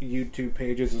the YouTube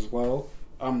pages as well.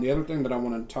 The other thing that I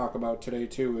want to talk about today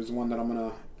too is one that I'm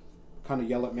gonna kind of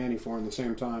yell at Manny for in the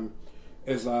same time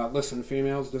is listen,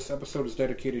 females, this episode is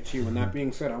dedicated to you, and that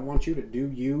being said, I want you to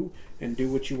do you and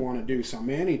do what you want to do. So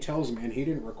Manny tells me, and he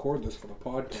didn't record this for the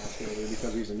podcast earlier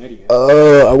because he's an idiot.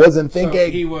 Oh, I wasn't thinking.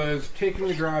 So he was taking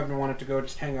a drive and wanted to go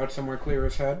just hang out somewhere clear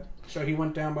his head, so he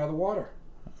went down by the water.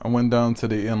 I went down to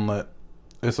the inlet.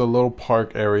 It's a little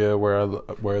park area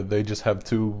where they just have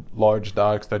two large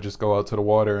docks that just go out to the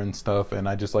water and stuff, and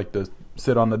I just like to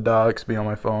sit on the docks, be on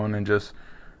my phone, and just,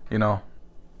 you know,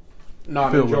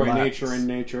 not feel enjoy relaxed.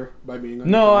 nature by being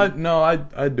on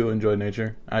I do enjoy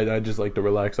nature. I just like to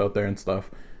relax out there and stuff.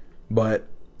 But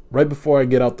right before I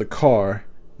get out the car,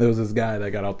 there was this guy that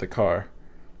got out the car,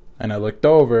 and I looked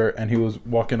over, and he was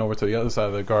walking over to the other side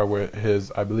of the car where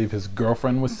I believe his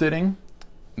girlfriend was sitting.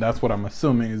 That's what I'm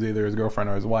assuming is either his girlfriend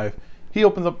or his wife. He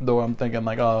opens up the door. I'm thinking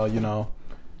like, oh, you know,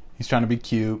 he's trying to be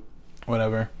cute,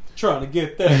 whatever. Trying to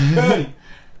get that cutty.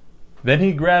 Then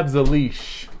he grabs a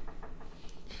leash.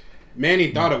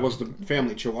 Manny thought it was the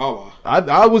family chihuahua.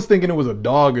 I was thinking it was a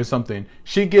dog or something.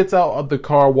 She gets out of the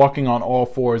car walking on all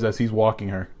fours as he's walking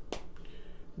her.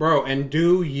 Bro, and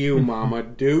do you, mama,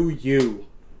 do you.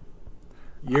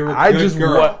 You're a good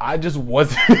girl. I just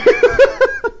wasn't...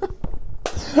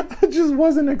 I just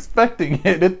wasn't expecting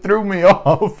it. It threw me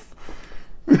off.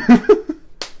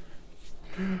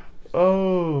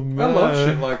 Oh, man. I love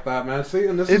shit like that, man. See,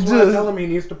 and this is why I tell him he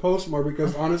needs to post more,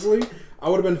 because honestly, I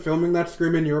would have been filming that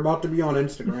screaming, you're about to be on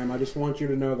Instagram. I just want you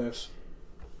to know this.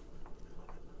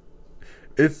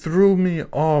 It threw me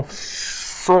off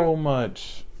so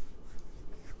much.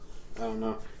 I don't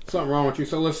know. Something wrong with you.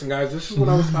 So listen, guys, this is what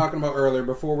I was talking about earlier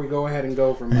before we go ahead and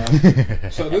go from there.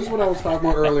 So this is what I was talking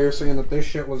about earlier, saying that this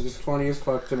shit was just funny as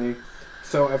fuck to me.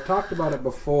 So I've talked about it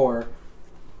before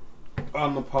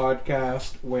on the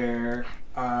podcast where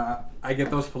I get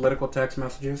those political text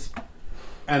messages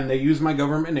and they use my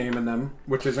government name in them,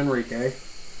 which is Enrique.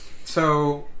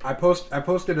 So I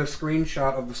posted a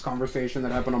screenshot of this conversation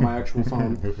that happened on my actual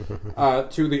phone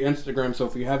to the Instagram. So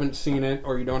if you haven't seen it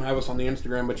or you don't have us on the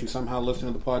Instagram but you somehow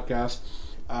listen to the podcast,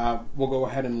 we'll go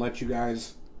ahead and let you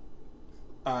guys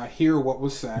hear what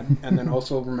was said, and then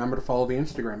also remember to follow the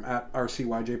Instagram at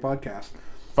RCYJ Podcast.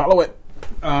 Follow it.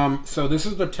 So this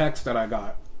is the text that I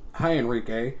got. Hi,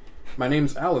 Enrique. My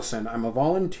name's Allison. I'm a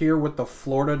volunteer with the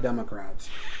Florida Democrats.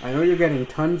 I know you're getting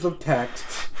tons of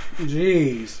texts.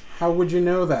 Jeez, how would you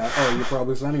know that? Oh, you're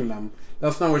probably sending them.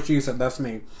 That's not what she said, that's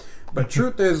me. But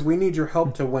truth is, we need your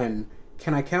help to win.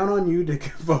 Can I count on you to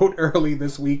vote early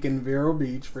this week in Vero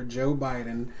Beach for Joe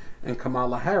Biden and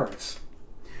Kamala Harris?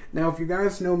 Now, if you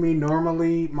guys know me,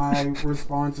 normally my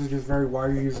response is just very, why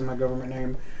are you using my government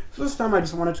name? So this time I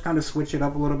just wanted to kind of switch it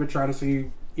up a little bit, try to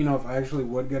see, you know, if I actually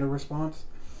would get a response.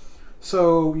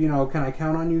 So, you know, can I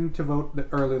count on you to vote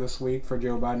early this week for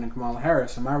Joe Biden and Kamala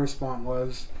Harris? And my response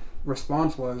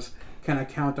was, can I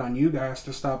count on you guys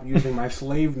to stop using my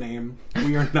slave name?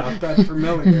 We are not that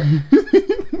familiar.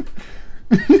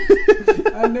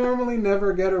 I normally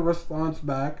never get a response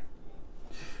back.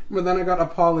 But then I got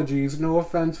apologies, no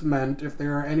offense meant. If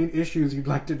there are any issues you'd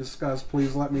like to discuss,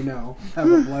 please let me know.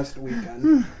 Have a blessed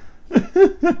weekend.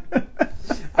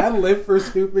 I live for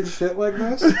stupid shit like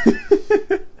this.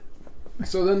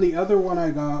 So then the other one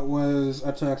I got was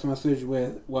a text message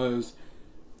was,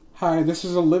 hi, this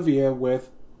is Olivia with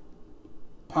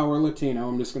Power Latino.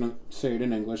 I'm just going to say it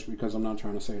in English because I'm not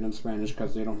trying to say it in Spanish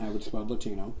because they don't have it spelled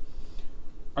Latino.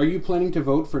 Are you planning to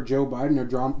vote for Joe Biden or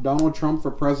Donald Trump for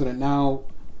president? Now,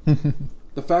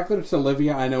 the fact that it's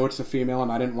Olivia, I know it's a female,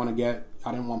 and I didn't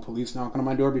want police knocking on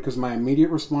my door because my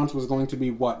immediate response was going to be,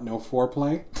 what, no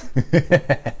foreplay?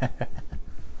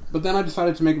 But then I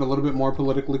decided to make it a little bit more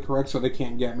politically correct so they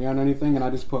can't get me on anything, and I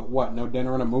just put, what, no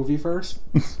dinner and a movie first?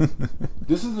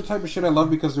 This is the type of shit I love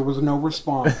because there was no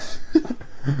response.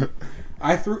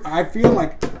 I feel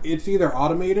like it's either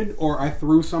automated or I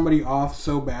threw somebody off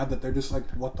so bad that they're just like,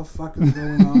 what the fuck is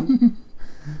going on?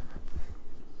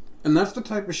 And that's the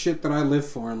type of shit that I live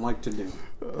for and like to do.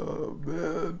 Oh,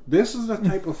 man. This is the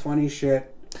type of funny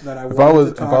shit that I wanted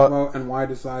to talk about and why I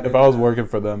decided... If I was working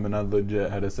for them and I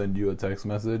legit had to send you a text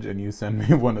message and you send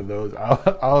me one of those,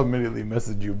 I'll immediately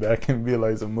message you back and be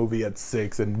like, it's a movie at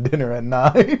 6 and dinner at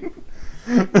 9.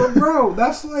 But bro,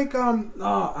 that's like and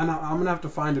I'm gonna have to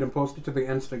find it and post it to the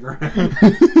Instagram.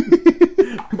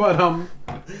 But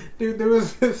dude, there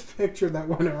was this picture that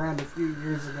went around a few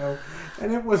years ago,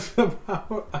 and it was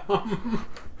about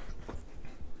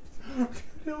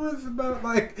it was about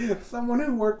like someone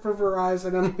who worked for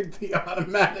Verizon and like the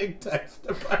automatic text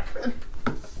department.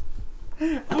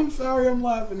 I'm sorry, I'm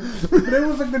laughing, but it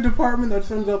was like the department that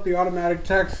sends out the automatic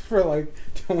text for like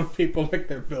telling people like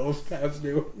their bills past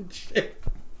due and shit.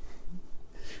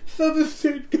 So this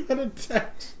dude got a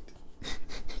text,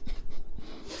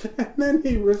 and then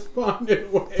he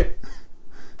responded with,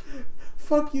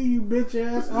 "Fuck you, you bitch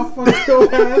ass! I'll fuck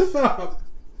your ass up."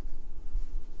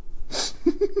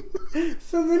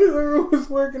 So then whoever was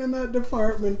working in that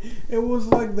department, it was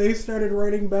like they started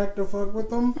writing back to fuck with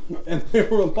them, and they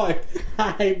were like,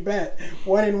 "I bet.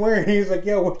 When and where?" And he's like,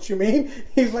 "Yo, what you mean?"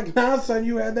 He's like, "Nah, son,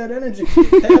 you had that energy."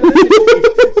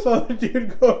 So the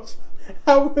dude goes,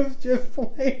 "I was just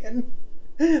playing."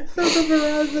 So the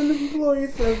Verizon employee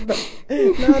says, "Nah,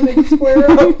 nigga, square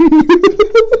up."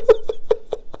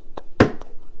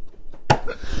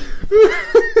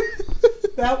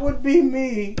 That would be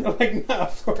me. Like, nah,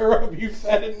 square up. You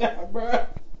said it now, bro.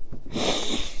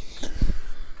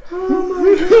 Oh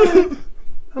my god.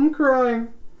 I'm crying.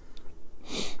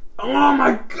 Oh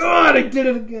my god, I did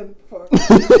it again. Fuck.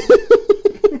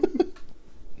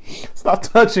 Stop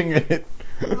touching it.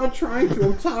 I'm not trying to.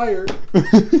 I'm tired.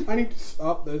 I need to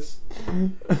stop this.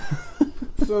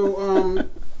 So,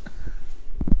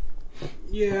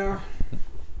 yeah.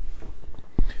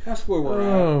 That's where we're at.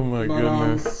 Oh my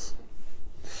goodness.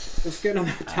 Let's get on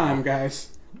that time,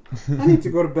 guys. I need to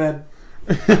go to bed.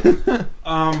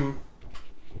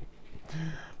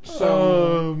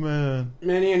 Oh man.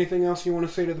 Manny, anything else you want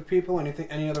to say to the people?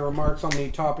 Any other remarks on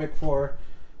the topic for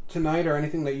tonight, or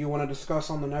anything that you want to discuss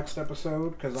on the next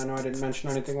episode? Because I know I didn't mention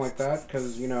anything like that,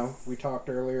 because, you know, we talked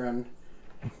earlier and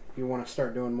you want to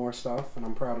start doing more stuff, and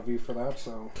I'm proud of you for that,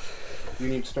 so you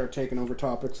need to start taking over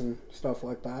topics and stuff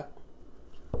like that.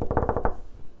 I'm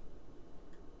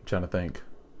trying to think.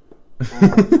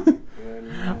 Oh,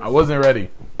 I wasn't ready.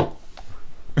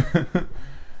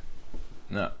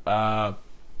 No.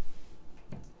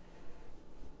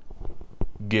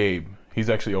 Gabe. He's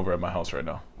actually over at my house right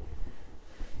now.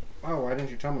 Oh, why didn't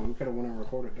you tell me? We could have went and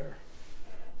recorded there.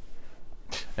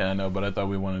 Yeah, I know, but I thought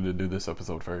we wanted to do this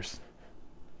episode first.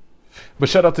 But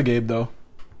shout out to Gabe, though.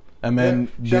 And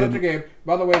then shout out to Gabe.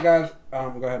 By the way, guys,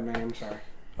 go ahead, man. I'm sorry.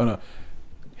 Oh no,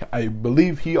 I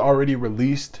believe he already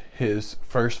released his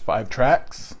first 5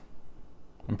 tracks.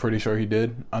 I'm pretty sure he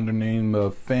did, under the name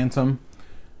of Phantom.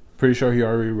 Pretty sure he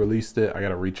already released it. I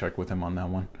gotta recheck with him on that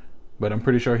one, but I'm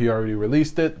pretty sure he already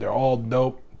released it. They're all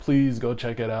dope. Please go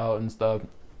check it out and stuff.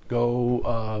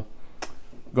 Go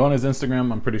on his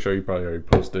Instagram. I'm pretty sure he probably already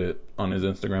posted it on his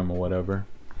Instagram or whatever.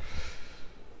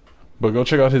 But go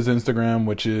check out his Instagram,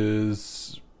 which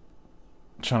is...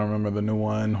 I'm trying to remember the new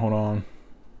one. Hold on.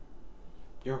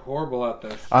 You're horrible at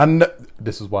this.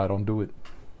 This is why I don't do it.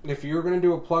 If you were going to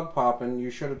do a plug popping, you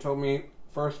should have told me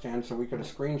firsthand so we could have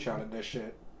screenshotted this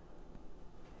shit.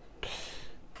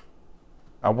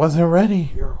 I wasn't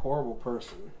ready. You're a horrible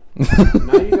person.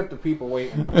 Now you got the people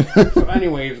waiting. So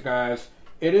anyways, guys,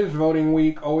 it is voting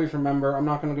week. Always remember, I'm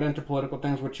not going to get into political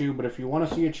things with you, but if you want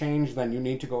to see a change, then you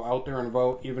need to go out there and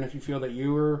vote. Even if you feel that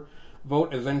your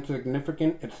vote is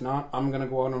insignificant, it's not. I'm going to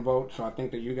go out and vote, so I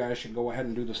think that you guys should go ahead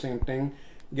and do the same thing.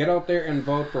 Get out there and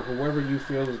vote for whoever you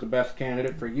feel is the best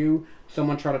candidate for you.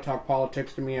 Someone tried to talk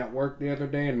politics to me at work the other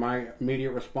day, and my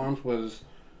immediate response was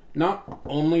not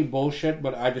only bullshit,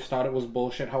 but I just thought it was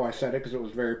bullshit how I said it because it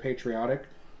was very patriotic.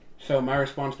 So my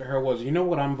response to her was, you know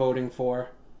what I'm voting for?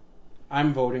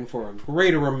 I'm voting for a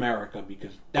greater America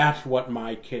because that's what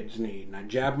my kids need. And I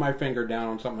jabbed my finger down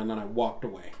on something and then I walked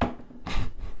away.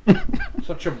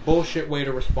 Such a bullshit way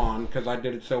to respond because I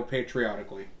did it so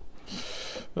patriotically.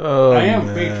 Oh, I am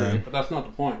man. a patriot, but that's not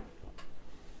the point.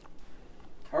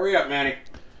 Hurry up, Manny.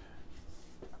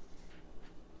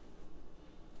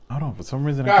 Hold on, for some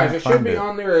reason Guys, I it can't should find be it.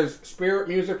 on there as Spirit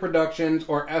Music Productions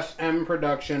or SM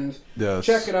Productions. Yes.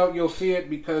 Check it out. You'll see it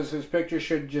because his picture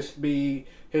should just be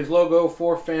his logo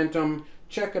for Phantom.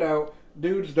 Check it out.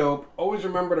 Dude's dope. Always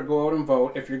remember to go out and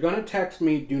vote. If you're going to text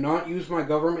me, do not use my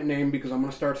government name because I'm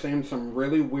going to start saying some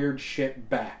really weird shit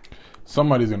back.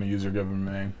 Somebody's going to use your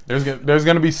government name. There's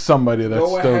going to be somebody that's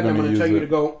Go still ahead, going I'm to going to use tell you it. to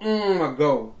go, a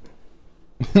goat.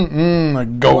 A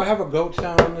Do goat. I have a goat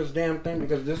sound on this damn thing?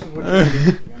 Because this is what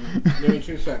you do. Give me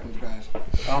 2 seconds, guys.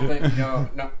 I don't think, no.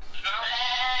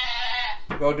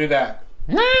 Go do that.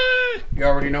 You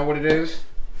already know what it is.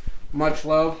 Much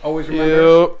love. Always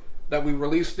remember, Yep. that we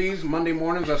release these Monday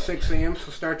mornings at 6 a.m.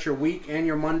 So start your week and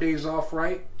your Mondays off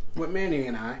right with Manny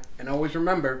and I. And always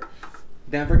remember,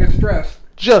 don't forget stress.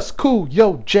 Just cool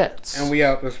yo jets. And we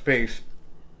out this space.